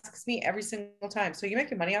sister asks me every single time, so you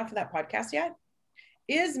making money off of that podcast yet?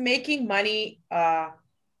 Is making money a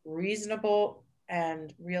reasonable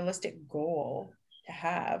and realistic goal to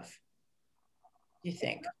have, you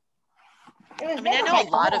think? It was I mean, I never know my a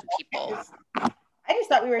lot goal. of people. I just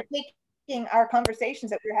thought we were taking our conversations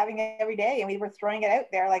that we were having every day and we were throwing it out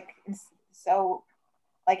there. So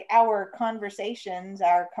like our conversations,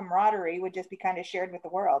 our camaraderie would just be kind of shared with the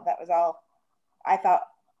world. That was all I thought.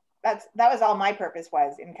 That was all my purpose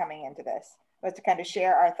was in coming into this, was to kind of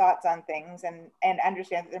share our thoughts on things and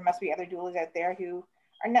understand that there must be other doulas out there who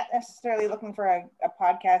are not necessarily looking for a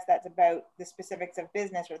podcast that's about the specifics of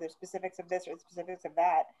business or the specifics of this or the specifics of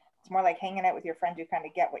that. It's more like hanging out with your friends who kind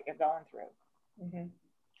of get what you're going through. Mm-hmm.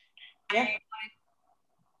 Yeah,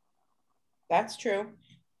 that's true.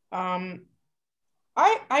 Um,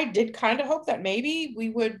 I did kind of hope that maybe we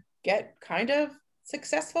would get kind of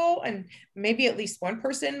successful, and maybe at least one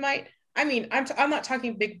person might. I mean, I'm not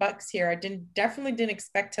talking big bucks here. I definitely didn't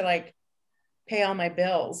expect to like pay all my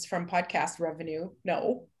bills from podcast revenue.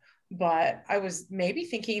 No, but I was maybe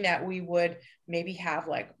thinking that we would maybe have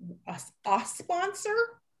like a sponsor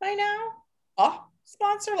by now, a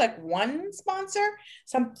sponsor, like one sponsor,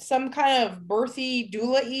 some kind of birthy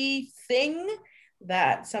doula-y thing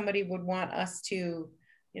that somebody would want us to,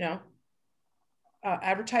 you know,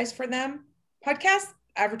 advertise for them. Podcast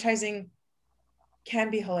advertising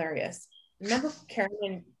can be hilarious. Remember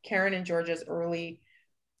Karen and Georgia's early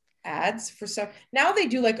ads for stuff? Now they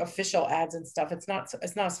do like official ads and stuff. It's not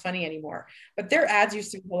as funny anymore. But their ads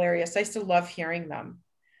used to be hilarious. I used to love hearing them.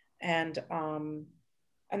 And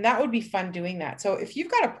that would be fun doing that. So if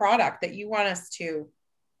you've got a product that you want us to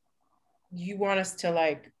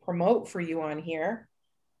like promote for you on here,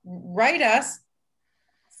 write us,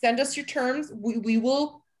 send us your terms. We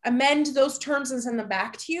will amend those terms and send them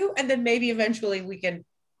back to you. And then maybe eventually we can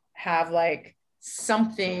have like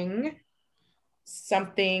something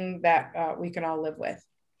that we can all live with.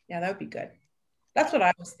 Yeah, that would be good. That's what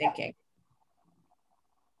I was thinking.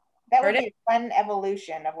 That would be a fun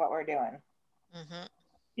evolution of what we're doing. Mm-hmm.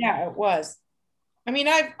 Yeah, it was. I mean,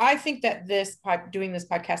 I think that doing this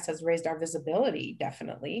podcast has raised our visibility,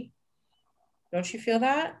 definitely. Don't you feel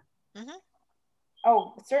that? Mm-hmm.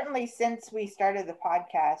 Oh, certainly since we started the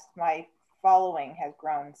podcast, my following has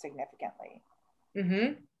grown significantly.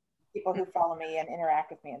 Mm-hmm. People who follow me and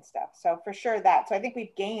interact with me and stuff. So for sure that. So I think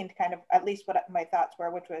we've gained kind of at least what my thoughts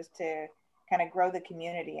were, which was to kind of grow the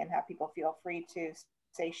community and have people feel free to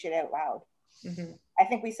say shit out loud. Mm-hmm. I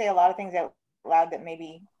think we say a lot of things out loud that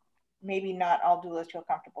maybe not all doulas feel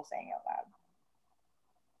comfortable saying out loud.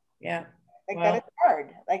 Yeah. Like that it's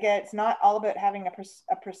hard. Like it's not all about having a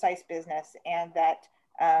precise business, and that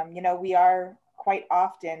you know, we are quite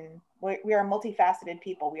often we are multifaceted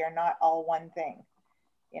people. We are not all one thing.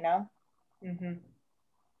 You know. Mm-hmm.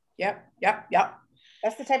 Yep.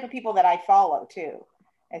 That's the type of people that I follow too,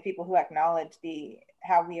 and people who acknowledge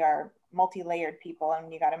how we are multi-layered people,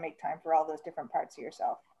 and you got to make time for all those different parts of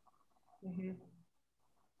yourself. Mm-hmm.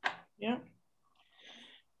 Yeah.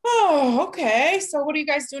 Oh, okay. So what are you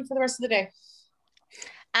guys doing for the rest of the day?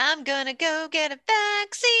 I'm gonna go get a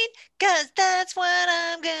vaccine because that's what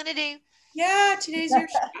I'm gonna do. Yeah, today's your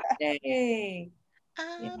shot day.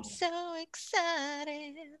 I'm so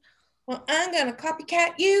excited. Well, I'm gonna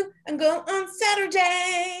copycat you and go on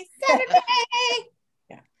Saturday.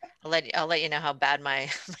 Yeah. I'll let you know how bad my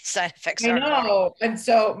side effects I are. know. And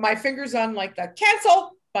so my finger's on like the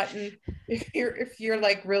cancel button. If you're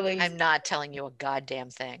like really, I'm not telling you a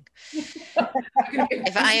goddamn thing.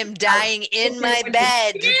 If I am dying in my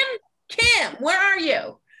bed, Kim, where are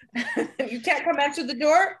you? You can't come answer the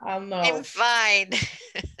door. I'll know. I'm fine.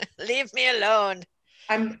 Leave me alone.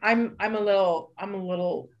 I'm a little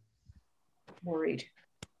worried.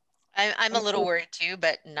 I'm a little worried too,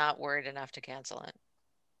 but not worried enough to cancel it.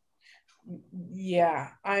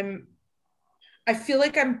 Yeah, I feel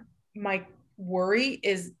like my worry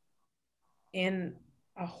is in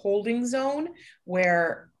a holding zone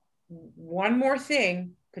where one more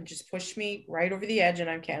thing could just push me right over the edge and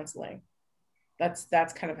I'm canceling. That's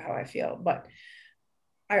kind of how I feel. But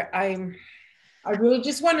I really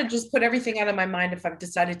just want to just put everything out of my mind if I've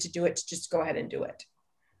decided to do it, to just go ahead and do it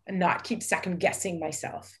and not keep second guessing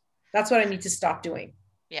myself. That's what I need to stop doing.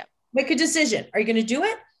 Yeah. Make a decision. Are you going to do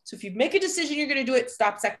it? So if you make a decision, you're going to do it.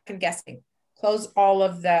 Stop second guessing. Close all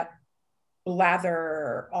of the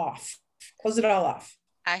blather off. Close it all off.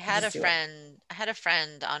 I had a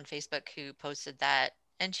friend on Facebook who posted that,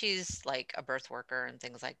 and she's like a birth worker and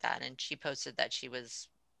things like that. And she posted that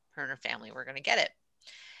her and her family were going to get it.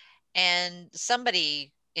 And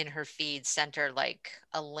somebody in her feed sent her like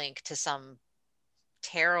a link to some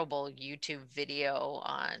terrible YouTube video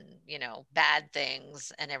on, bad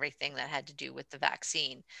things and everything that had to do with the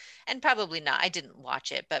vaccine. And probably not, I didn't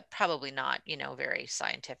watch it, but probably not, very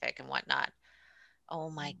scientific and whatnot. Oh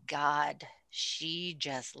my God, she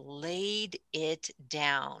just laid it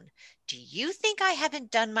down. Do you think I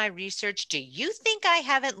haven't done my research? Do you think I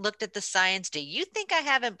haven't looked at the science? Do you think I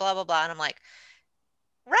haven't blah, blah, blah? And I'm like,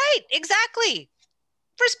 right, exactly.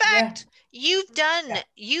 Respect. Yeah.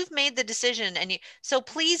 You've made the decision. So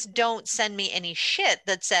please don't send me any shit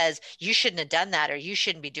that says you shouldn't have done that or you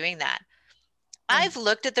shouldn't be doing that. I've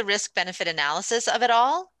looked at the risk benefit analysis of it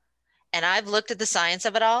all. And I've looked at the science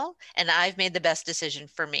of it all, and I've made the best decision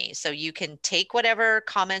for me. So you can take whatever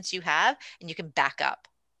comments you have and you can back up,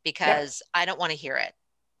 because I don't want to hear it.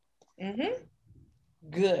 Mm-hmm.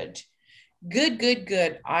 Good.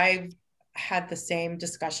 I've had the same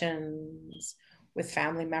discussions with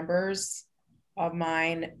family members of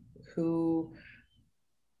mine who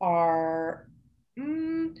are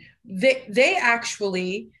they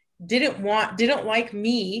actually didn't like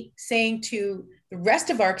me saying to the rest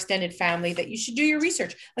of our extended family that you should do your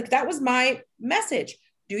research. Like that was my message.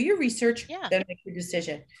 Do your research, Yeah. then make your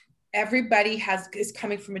decision. Everybody is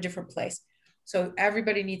coming from a different place. So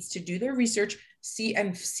everybody needs to do their research, see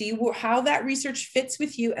how that research fits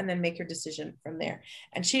with you, and then make your decision from there.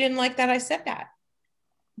 And she didn't like that I said that,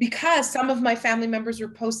 because some of my family members were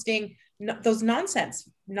posting those nonsense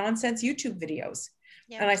YouTube videos.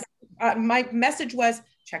 Yep. And my message was,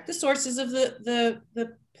 check the sources of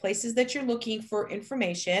the places that you're looking for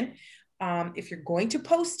information. If you're going to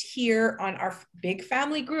post here on our big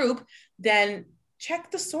family group, then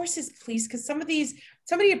check the sources, please. Because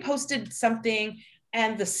somebody had posted something,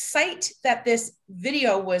 and the site that this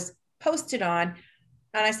video was posted on,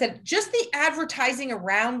 and I said, just the advertising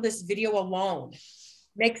around this video alone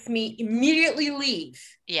makes me immediately leave.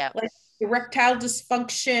 Yeah. Like erectile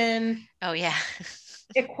dysfunction. Oh yeah.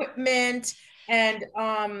 Equipment and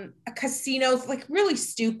a casino, like really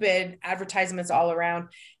stupid advertisements all around.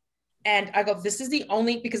 And I go, this is the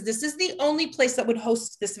only place that would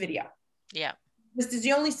host this video. Yeah. This is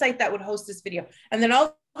the only site that would host this video. And then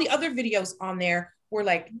all the other videos on there were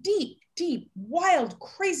like deep, wild,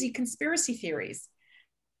 crazy conspiracy theories.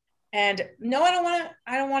 And no, I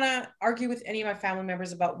don't want to argue with any of my family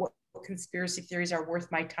members about what conspiracy theories are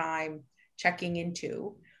worth my time checking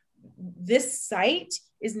into. This site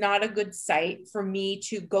is not a good site for me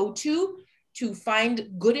to go to find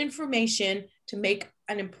good information to make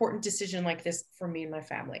an important decision like this for me and my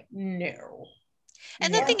family. No.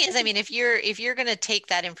 And the thing is, I mean, if you're going to take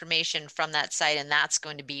that information from that site and that's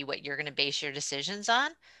going to be what you're going to base your decisions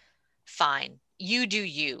on, fine. You do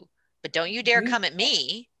you. But don't you dare come at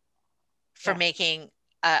me for making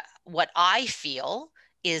what I feel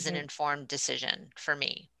is an informed decision for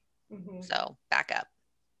me. So back up.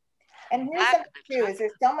 And here's something too, is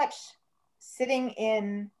there's so much sitting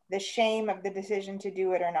in the shame of the decision to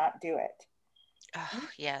do it or not do it. Oh,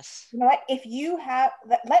 yes. You know what? If you have,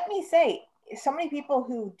 let me say, so many people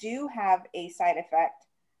who do have a side effect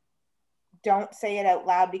don't say it out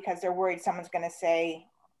loud because they're worried someone's going to say,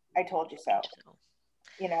 I told you so,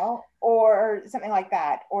 you know, or something like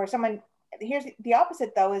that. Or someone, here's the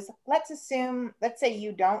opposite though, is let's say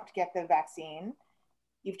you don't get the vaccine,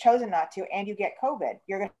 you've chosen not to, and you get COVID,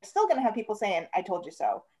 you're still going to have people saying, I told you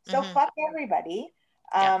so. So fuck everybody.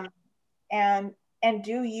 And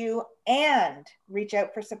do you, and reach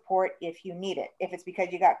out for support if you need it. If it's because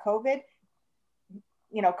you got COVID,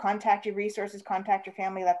 you know, contact your resources, contact your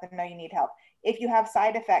family, let them know you need help. If you have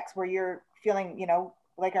side effects where you're feeling, you know,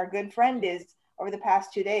 like our good friend is over the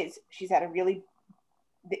past 2 days, she's had a really,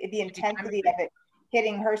 the intensity of it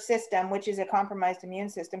hitting her system, which is a compromised immune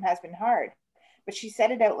system, has been hard. But she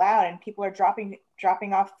said it out loud, and people are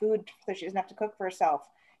dropping off food so she doesn't have to cook for herself.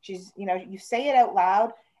 She's, you know, you say it out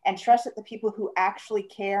loud and trust that the people who actually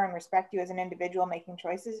care and respect you as an individual making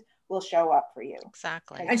choices will show up for you.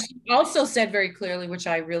 Exactly. And she also said very clearly, which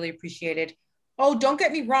I really appreciated, oh, don't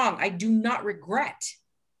get me wrong, I do not regret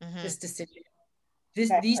this decision. These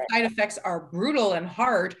side effects are brutal and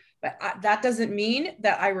hard, but that doesn't mean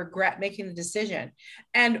that I regret making the decision.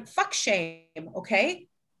 And fuck shame, okay?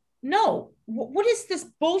 No, what is this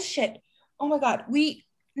bullshit? Oh my God, who's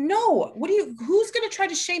going to try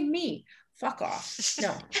to shame me? Fuck off.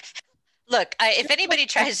 No. Look, if anybody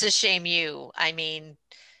tries to shame you, I mean,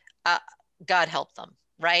 God help them,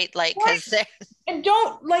 right? Like, because they're... And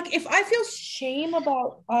don't, like, if I feel shame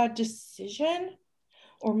about a decision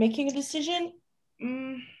or making a decision,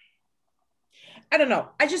 I don't know.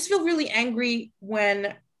 I just feel really angry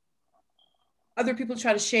when other people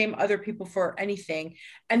try to shame other people for anything.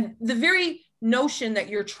 And the very notion that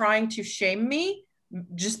you're trying to shame me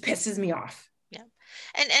just pisses me off. Yeah.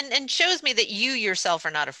 And shows me that you yourself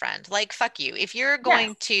are not a friend. Like, fuck you. If you're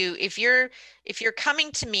going to, if you're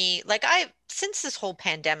coming to me, like since this whole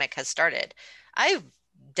pandemic has started, I've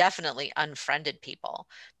definitely unfriended people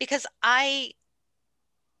because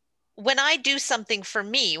when I do something for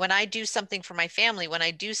me, when I do something for my family, when I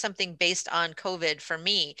do something based on COVID for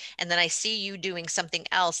me, and then I see you doing something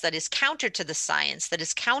else that is counter to the science, that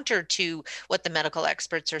is counter to what the medical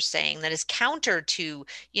experts are saying, that is counter to,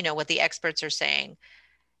 you know, what the experts are saying,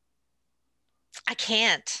 I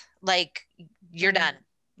can't. Like, you're done.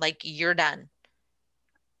 Like, you're done.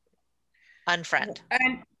 Unfriend.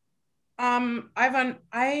 And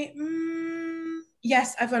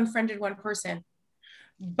yes, I've unfriended one person.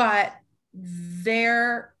 But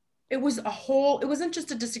it wasn't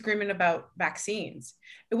just a disagreement about vaccines.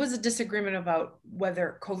 It was a disagreement about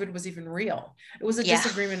whether COVID was even real. It was a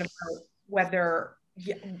disagreement about whether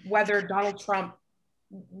whether Donald Trump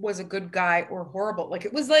was a good guy or horrible. Like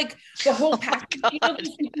it was like the whole Oh my package. You know,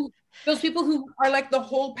 God. those people who are like the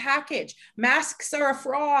whole package. Masks are a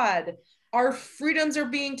fraud. Our freedoms are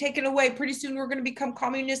being taken away. Pretty soon we're going to become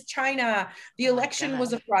communist China. The Oh my election God.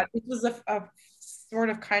 was a fraud. This was a sort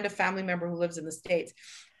of kind of family member who lives in the States.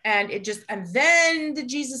 And it just, and then the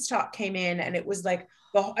Jesus talk came in and it was like,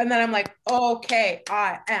 and then I'm like, okay,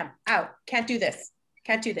 I am out. Can't do this.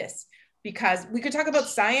 Can't do this. Because we could talk about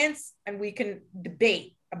science and we can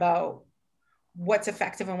debate about what's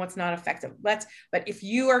effective and what's not effective. But if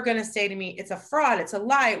you are going to say to me, it's a fraud, it's a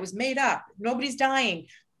lie, it was made up, nobody's dying.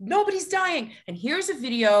 Nobody's dying. And here's a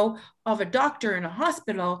video of a doctor in a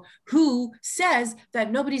hospital who says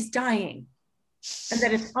that nobody's dying and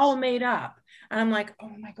that it's all made up. And I'm like,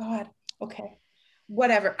 oh my God, okay,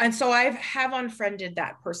 whatever. And so I have unfriended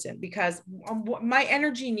that person because my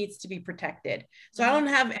energy needs to be protected. So I don't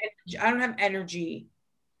have energy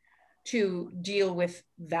to deal with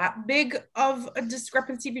that big of a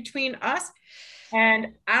discrepancy between us.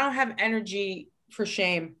 And I don't have energy for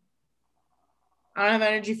shame. I don't have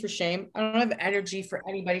energy for shame. I don't have energy for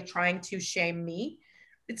anybody trying to shame me.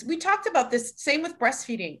 We talked about this, same with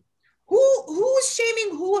breastfeeding. Who's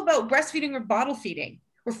shaming who about breastfeeding or bottle feeding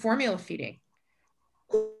or formula feeding?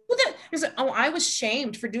 I was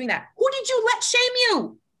shamed for doing that. Who did you let shame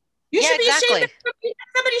you? You should be ashamed exactly. if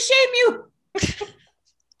somebody shame you.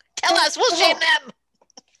 Tell us, we'll shame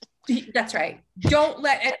them. That's right. Don't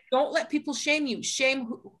let people shame you. Shame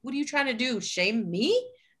what are you trying to do? Shame me?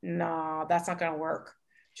 No, that's not going to work.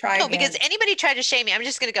 Try No, again. because anybody tried to shame me, I'm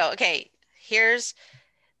just going to go, okay, here's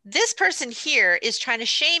this person here is trying to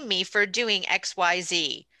shame me for doing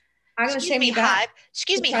XYZ. I'm going to shame you back.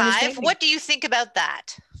 Excuse me, Hive. What do you think about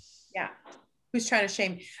that? Yeah. Who's trying to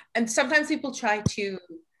shame? And sometimes people try to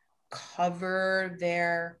cover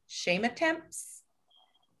their shame attempts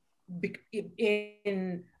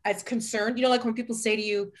in as concerned, you know, like when people say to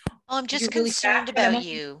you, oh, I'm just really concerned fat, about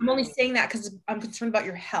you. I'm only saying that because I'm concerned about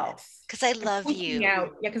your health. Because I love you. Yeah,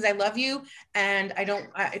 because I love you. And I don't,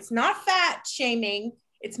 it's not fat shaming.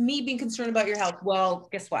 It's me being concerned about your health. Well,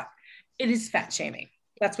 guess what? It is fat shaming.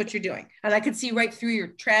 That's what you're doing. And I could see right through your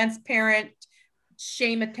transparent,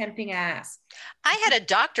 shame attempting ass. I had a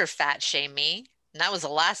doctor fat shame me. And that was the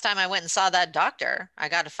last time I went and saw that doctor. I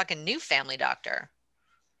got a fucking new family doctor.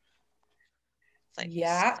 Like,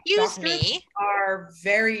 yeah, excuse doctors me. are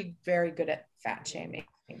very, very good at fat shaming.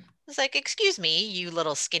 It's like, excuse me, you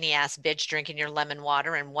little skinny ass bitch drinking your lemon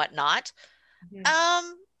water and whatnot.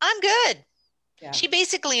 I'm good. Yeah. She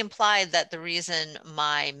basically implied that the reason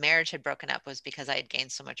my marriage had broken up was because I had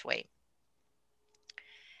gained so much weight.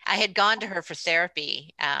 I had gone to her for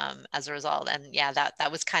therapy as a result. And yeah,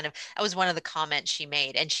 that was one of the comments she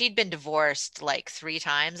made. And she'd been divorced like 3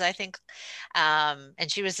 times, I think.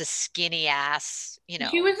 And she was a skinny ass, you know.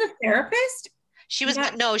 She was a therapist? She was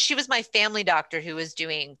she was my family doctor who was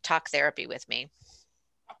doing talk therapy with me.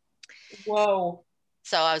 Whoa.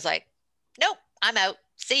 So I was like, nope, I'm out.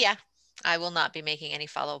 See ya. I will not be making any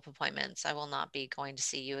follow-up appointments. I will not be going to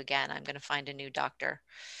see you again. I'm going to find a new doctor.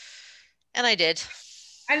 And I did.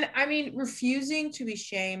 And I mean, refusing to be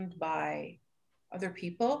shamed by other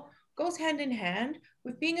people goes hand in hand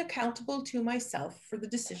with being accountable to myself for the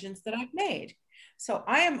decisions that I've made. So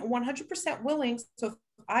I am 100% willing. So if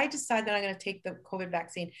I decide that I'm going to take the COVID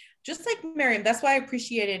vaccine, just like Marion, that's why I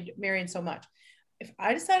appreciated Marion so much. If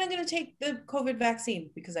I decide I'm going to take the COVID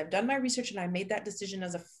vaccine because I've done my research and I made that decision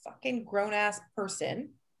as a fucking grown ass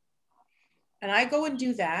person, and I go and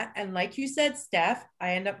do that, and like you said, Steph,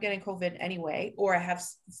 I end up getting COVID anyway, or I have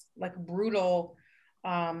like brutal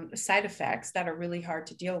side effects that are really hard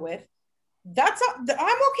to deal with. I'm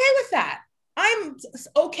okay with that. I'm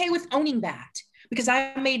okay with owning that because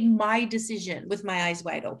I made my decision with my eyes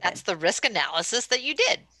wide open. That's the risk analysis that you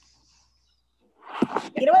did.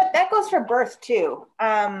 You know what? That goes for birth too.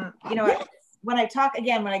 You know, when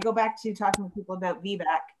I go back to talking to people about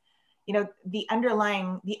VBAC, you know, the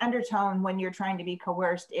undertone when you're trying to be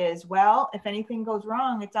coerced is, well, if anything goes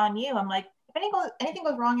wrong, it's on you. I'm like, if anything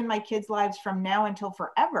goes wrong in my kids' lives from now until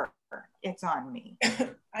forever, it's on me.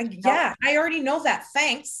 I already know that.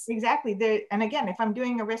 Thanks. Exactly. And again, if I'm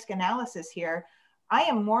doing a risk analysis here, I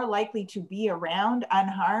am more likely to be around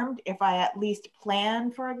unharmed if I at least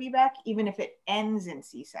plan for a VBAC, even if it ends in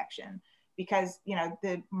C-section, because, you know,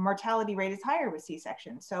 the mortality rate is higher with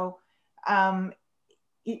C-section. So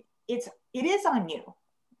it is on you,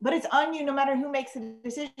 but it's on you no matter who makes the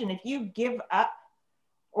decision. If you give up,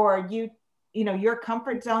 or you know, your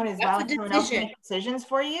comfort zone is allowing someone else to make decisions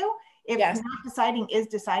for you. If not deciding is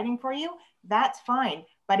deciding for you, that's fine,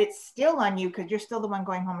 but it's still on you because you're still the one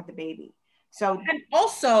going home with the baby. So, and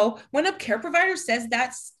also, when a care provider says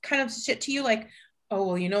that kind of shit to you, like, oh,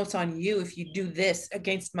 well, it's on you if you do this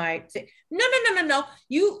against my thing. No, no, no, no,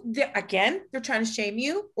 no. Again, they're trying to shame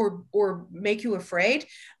you or make you afraid.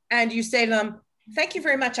 And you say to them, thank you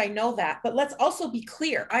very much. I know that. But let's also be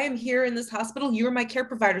clear. I am here in this hospital. You're my care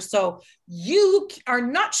provider. So you are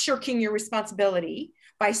not shirking your responsibility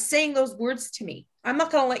by saying those words to me. I'm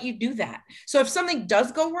not going to let you do that. So if something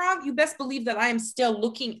does go wrong, you best believe that I am still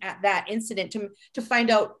looking at that incident to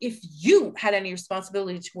find out if you had any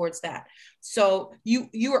responsibility towards that. So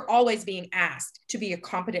you are always being asked to be a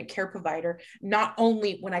competent care provider, not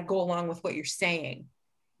only when I go along with what you're saying.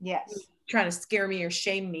 yes. Trying to scare me or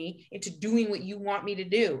shame me into doing what you want me to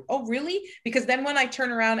do. Oh, really? Because then when I turn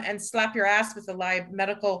around and slap your ass with a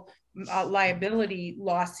medical liability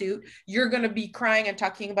lawsuit, you're going to be crying and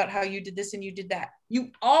talking about how you did this and you did that.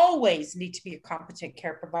 You always need to be a competent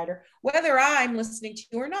care provider, whether I'm listening to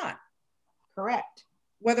you or not. Correct.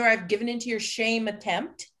 Whether I've given into your shame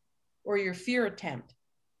attempt or your fear attempt.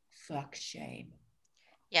 Fuck shame.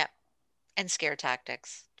 Yeah. And scare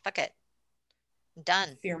tactics. Fuck it.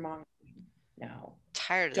 Done. Fear mongering. No.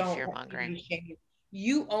 Tired of the Don't fear let mongering. anybody shame you.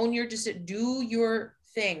 You own your decision. Do your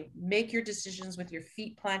thing. Make your decisions with your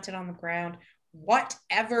feet planted on the ground,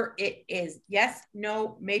 whatever it is. Yes,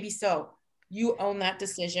 no, maybe so. You own that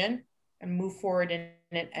decision and move forward in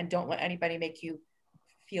it, and don't let anybody make you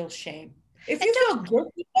feel shame. If And you feel don't,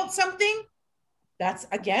 guilty about something, that's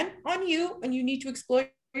again on you, and you need to explore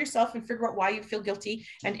yourself and figure out why you feel guilty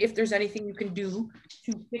and if there's anything you can do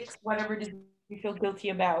to fix whatever it is you feel guilty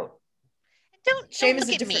about. don't Shame is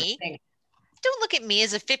look a at different me. thing. Don't look at me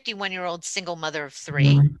as a 51-year-old single mother of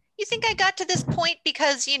three. You think I got to this point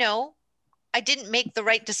because, I didn't make the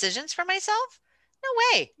right decisions for myself? No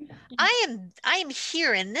way. I am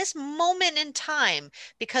here in this moment in time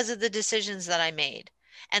because of the decisions that I made.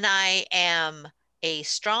 And I am a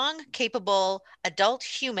strong, capable adult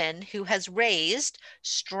human who has raised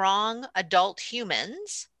strong adult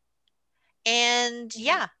humans. And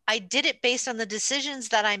yeah, I did it based on the decisions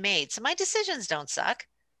that I made. So my decisions don't suck.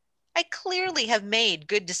 I clearly have made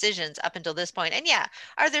good decisions up until this point. And yeah,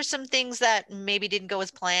 are there some things that maybe didn't go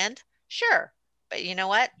as planned? Sure. But you know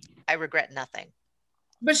what? I regret nothing.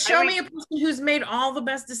 But I show re me a person who's made all the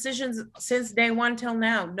best decisions since day one till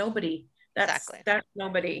now. Nobody. Exactly. That's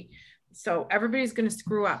nobody. So everybody's going to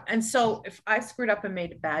screw up. And so if I screwed up and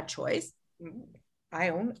made a bad choice, I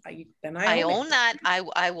own. I own it. own that.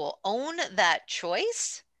 I will own that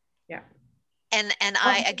choice. Yeah. And Well,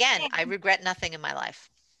 I regret nothing in my life.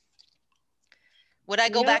 Would I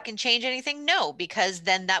go back Yep. and change anything? No, because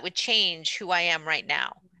then that would change who I am right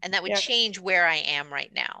now. And that would Yep. change where I am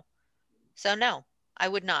right now. So no, I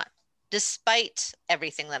would not, despite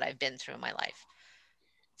everything that I've been through in my life.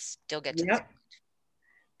 Still get to this.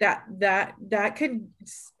 Yep. That could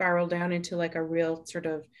spiral down into like a real sort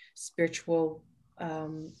of spiritual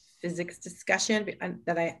physics discussion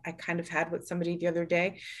that I kind of had with somebody the other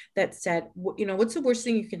day that said, what's the worst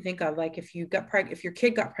thing you can think of? Like if your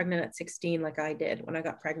kid got pregnant at 16, like I did when I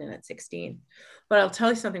got pregnant at 16. But I'll tell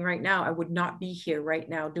you something right now, I would not be here right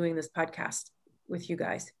now doing this podcast with you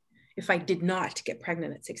guys if I did not get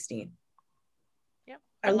pregnant at 16. Yep.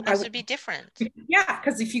 Our lives would be different. Yeah,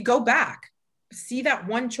 because if you go back, see that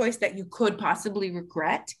one choice that you could possibly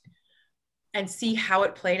regret and see how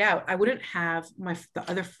it played out. I wouldn't have the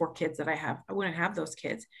other 4 kids that I have. I wouldn't have those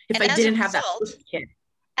kids if And I didn't have that first kid.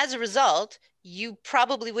 As a result, you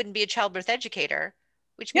probably wouldn't be a childbirth educator,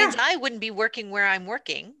 which means Yeah. I wouldn't be working where I'm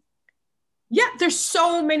working. Yeah, there's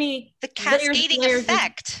so many The layers, cascading layers.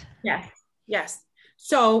 effect. Yes, yes.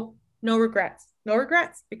 So no regrets,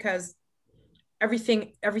 because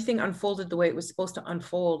everything unfolded the way it was supposed to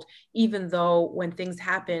unfold, even though when things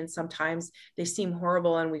happen sometimes they seem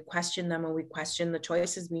horrible and we question them and we question the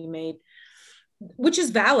choices we made, which is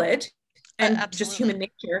valid and just human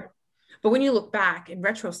nature. But when you look back in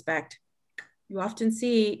retrospect, you often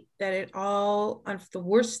see that the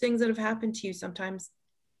worst things that have happened to you, sometimes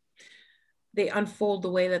they unfold the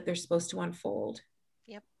way that they're supposed to unfold.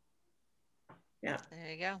 Yep. Yeah.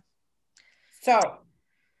 There you go. So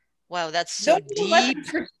wow, that's so deep.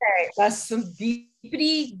 That's some deep.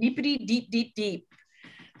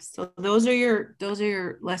 So those are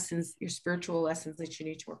your lessons, your spiritual lessons that you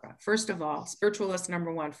need to work on. First of all, spiritual lesson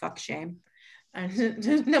number 1, fuck shame.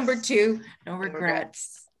 And number 2, no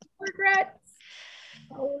regrets.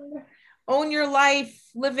 Own your life,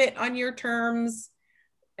 live it on your terms.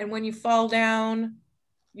 And when you fall down,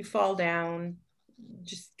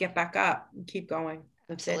 just get back up and keep going.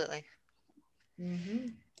 That's Absolutely. It. Mm-hmm.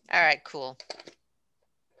 All right, cool.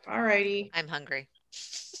 All righty. I'm hungry.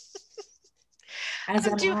 As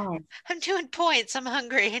I'm am doing I. I'm doing points. I'm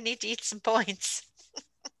hungry. I need to eat some points.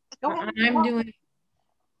 Go ahead. I'm doing.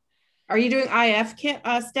 Are you doing IF,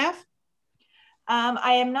 Steph?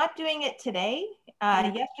 I am not doing it today.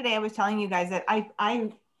 Mm. Yesterday, I was telling you guys that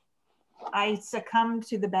I succumbed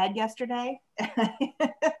to the bed yesterday.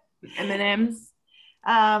 M&Ms.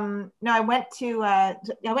 No, I went to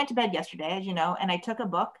bed yesterday, as you know, and I took a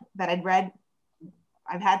book that I'd read.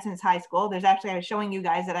 I've had since high school. I was showing you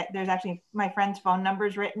guys that there's actually my friend's phone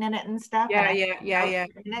numbers written in it and stuff. Yeah, And yeah.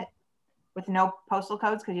 in it with no postal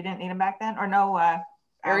codes because you didn't need them back then, or no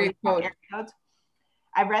Area code. area codes.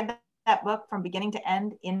 I read that book from beginning to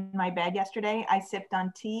end in my bed yesterday. I sipped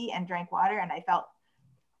on tea and drank water, and I felt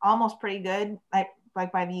almost pretty good,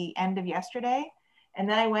 like by the end of yesterday. And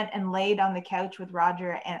then I went and laid on the couch with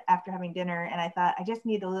Roger and after having dinner, and I thought I just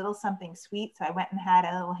need a little something sweet, so I went and had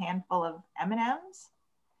a little handful of M&Ms,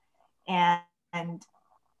 and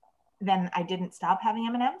then I didn't stop having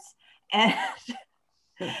M&Ms, and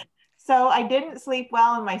so I didn't sleep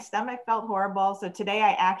well, and my stomach felt horrible. So today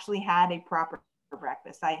I actually had a proper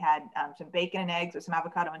breakfast. I had some bacon and eggs with some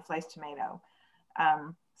avocado and sliced tomato.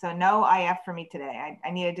 So no IF for me today. I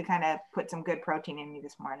needed to kind of put some good protein in me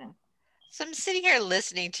this morning. So I'm sitting here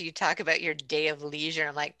listening to you talk about your day of leisure.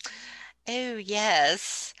 I'm like, oh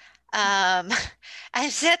yes. Um, I'm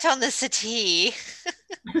sat on the settee,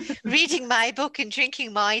 reading my book and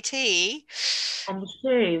drinking my tea On the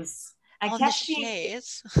shaves. I on the kept being,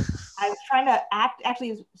 chaise. I was trying to act,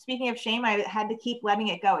 actually, speaking of shame, I had to keep letting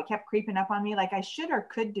it go. It kept creeping up on me like I should or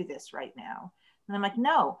could do this right now. And I'm like,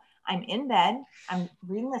 no, I'm in bed. I'm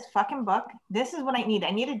reading this fucking book. This is what I need.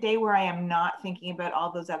 I need a day where I am not thinking about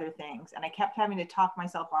all those other things. And I kept having to talk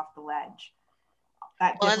myself off the ledge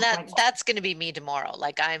at Well, and different points. that's going to be me tomorrow.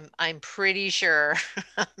 Like I'm pretty sure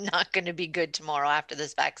I'm not going to be good tomorrow after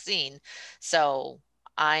this vaccine. So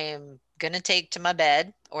I am going to take to my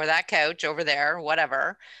bed or that couch over there,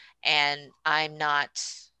 whatever. And I'm not,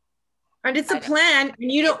 And it's a I don't, plan.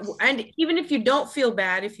 And you don't, it's, and even if you don't feel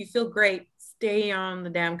bad, if you feel great, stay on the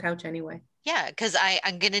damn couch anyway. yeah, because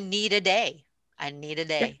I'm going to need a day. I need a Yeah,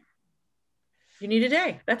 day. you need a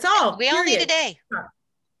day. That's all. We all need a Period. day.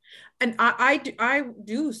 And I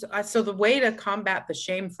do. So the way to combat the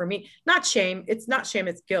shame for me, not shame. It's not shame.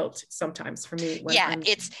 It's guilt sometimes for me when Yeah, I'm.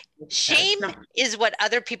 it's It's shame not. is what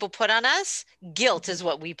other people put on us. Guilt is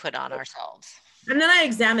what we put on ourselves. And then I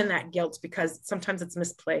examine that guilt because sometimes it's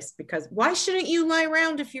misplaced. Because why shouldn't you lie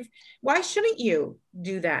around if you? Why shouldn't you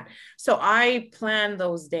do that? So I plan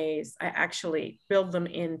those days. I actually build them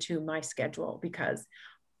into my schedule because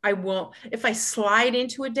I won't. If I slide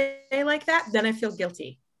into a day like that, then I feel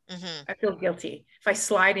guilty. Hmm. I feel guilty if I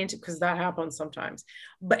slide into, because that happens sometimes.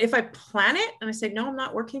 But if I plan it and I say, no, I'm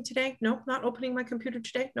not working today. Nope, not opening my computer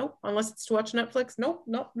today. Nope, unless it's to watch Netflix. Nope,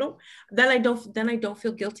 nope, nope. Then I don't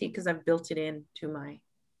feel guilty because I've built it into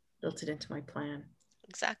my plan.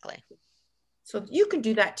 Exactly. So you can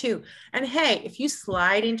do that too. And hey, if you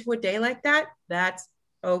slide into a day like that, that's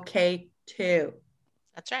okay too.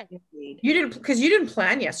 That's right. You didn't, because you didn't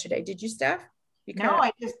plan yesterday, did you, Steph? You No,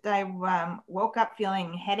 kind of. I woke up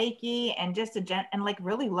feeling headachy and just and like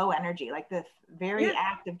really low energy. Like the very Yeah.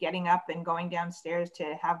 act of getting up and going downstairs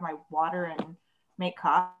to have my water and make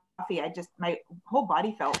coffee, my whole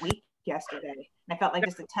body felt weak yesterday. And I felt like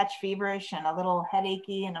just a touch feverish and a little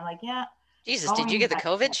headachy. And I'm like, yeah, Jesus, did you going get the back.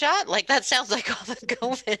 COVID shot? Like that sounds like all the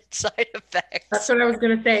COVID side That's effects. what I was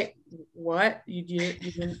gonna say. What you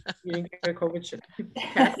didn't get a COVID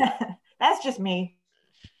test? That's just me.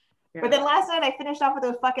 Yeah. But then last night I finished off with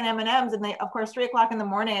those fucking M&Ms, and they, of course, 3 o'clock in the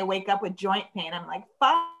morning I wake up with joint pain. I'm like,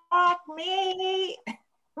 fuck me.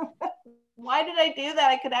 Why did I do that?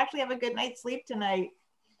 I could actually have a good night's sleep tonight.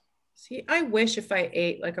 See, I wish if I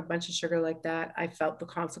ate like a bunch of sugar like that, I felt the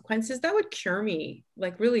consequences. That would cure me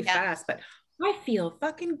like really Yeah. fast. But I feel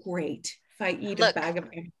fucking great if I eat a Look, bag of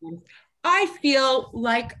M&Ms. I feel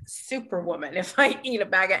like Superwoman if I eat a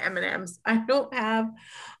bag of M&Ms. I don't have,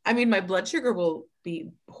 I mean, my blood sugar will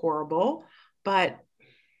be horrible, but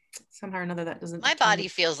somehow or another that doesn't my deter me. body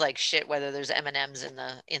feels like shit whether there's M&Ms in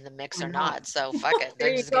the mix I or know. not. So fuck it. There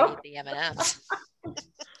They're you just gonna go. eat the M&Ms. We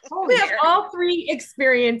Holy have shit. all three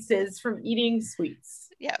experiences from eating sweets.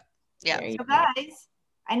 Yeah. Yeah. There you So go. guys,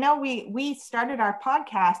 I know we started our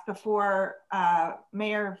podcast before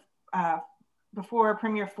before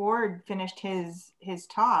Premier Ford finished his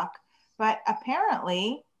talk, but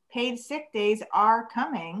apparently paid sick days are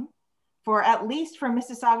coming for at least for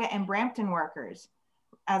Mississauga and Brampton workers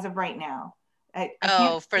as of right now. I can't.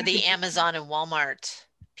 Oh, for the Amazon and Walmart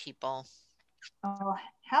people. Oh,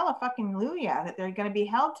 hella fucking hallelujah that they're going to be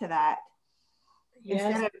held to that Yes.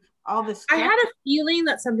 instead of all the I stress. had a feeling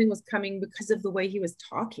that something was coming because of the way he was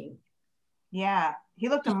talking. Yeah, he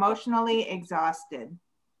looked emotionally exhausted.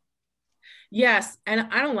 Yes, and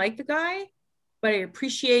I don't like the guy, but I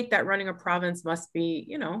appreciate that running a province must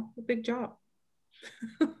be, a big job.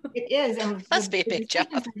 It is, and Must be a the big job.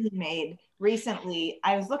 decisions that he made recently,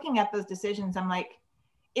 I was looking at those decisions. I'm like,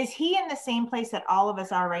 is he in the same place that all of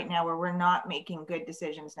us are right now, where we're not making good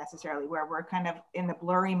decisions necessarily, where we're kind of in the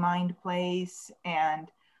blurry mind place,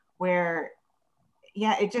 and where,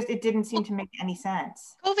 yeah, it didn't seem to make any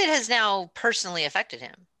sense. COVID has now personally affected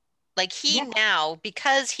him. Like he Yeah. now,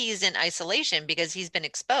 because he's in isolation, because he's been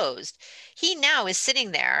exposed, he now is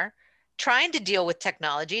sitting there trying to deal with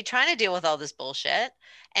technology, trying to deal with all this bullshit,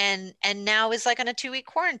 and now is like on a 2 week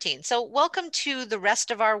quarantine. So welcome to the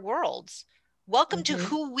rest of our worlds. Welcome to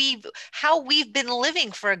how we've been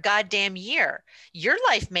living for a goddamn year. Your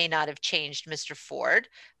life may not have changed, Mr. Ford.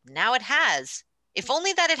 Now it has. If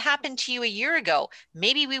only that had happened to you a year ago,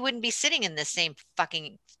 maybe we wouldn't be sitting in this same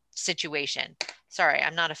fucking situation. Sorry,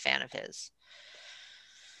 I'm not a fan of his.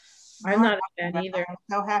 I'm not a fan either. I'm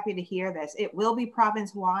so happy to hear this. It will be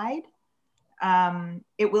province wide.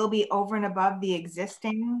 It will be over and above the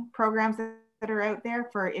existing programs that are out there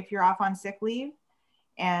for if you're off on sick leave.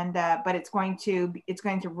 And but it's going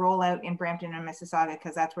to roll out in Brampton and Mississauga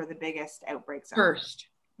because that's where the biggest outbreaks are. First.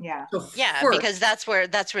 Yeah. So Yeah, first. because that's where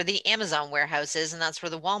the Amazon warehouse is, and that's where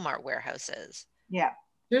the Walmart warehouse is. Yeah.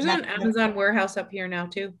 There's an Amazon warehouse up here now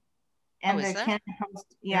too. And is the there? Canada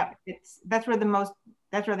Post, yeah, that's where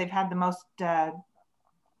they've had the most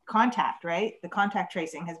contact, right? The contact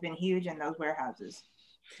tracing has been huge in those warehouses.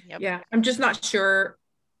 Yep. Yeah, I'm just not sure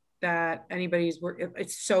that anybody's work.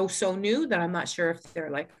 It's so new that I'm not sure if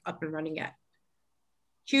they're like up and running yet.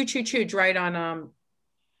 Huge, right on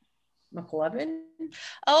McLevin.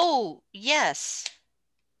 Oh, yes.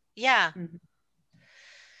 Yeah. Mm-hmm.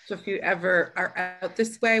 So if you ever are out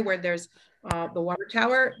this way where there's the water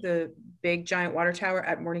tower, the big giant water tower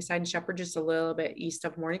at Morningside and Shepherd, just a little bit east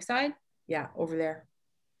of Morningside. Yeah, over there.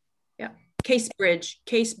 Yeah. Case Bridge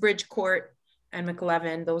Court and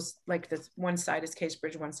McLevin. Those, like, this one side is Case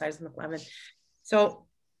Bridge, one side is McLevin. So,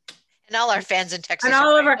 and all our fans in Texas. And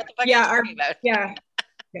all of our, what the fuck are you talking about? Yeah.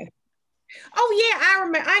 Okay. Oh yeah, I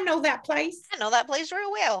remember. I know that place. I know that place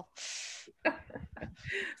real well.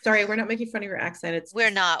 Sorry, we're not making fun of your accent. We're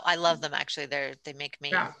not. I love them actually. They make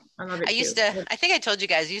me. Yeah, I love it I used too. to. I think I told you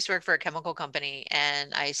guys. I used to work for a chemical company,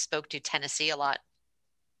 and I spoke to Tennessee a lot.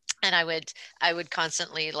 And I would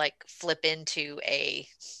constantly like flip into a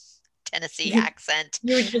Tennessee accent.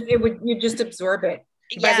 You just absorb it.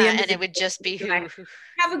 Yeah, and it would just be who.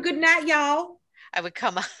 Have a good night, y'all. I would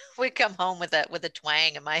come home with a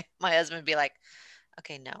twang, and my husband would be like,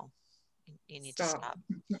 "Okay, no, you need to stop.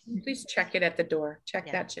 Please check it at the door.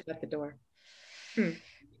 Check that shit at the door." All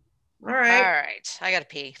right. All right, I gotta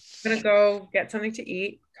pee. I'm gonna go get something to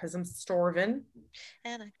eat because I'm starving.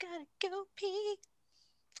 And I gotta go pee.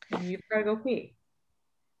 And you've gotta go pee.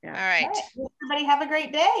 Yeah. All right. Everybody have a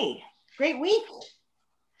great day. Great week.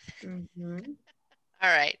 Mm-hmm. All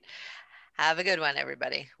right. Have a good one,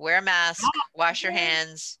 everybody. Wear a mask. Wash your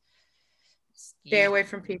hands. Stay away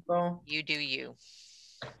from people. You do you.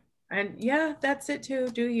 And yeah, that's it too.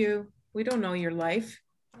 Do you? We don't know your life.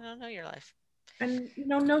 I don't know your life. And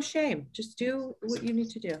no shame. Just do what you need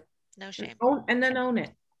to do. No shame. And then own it.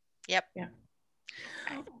 Yep. Yeah.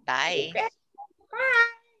 Bye.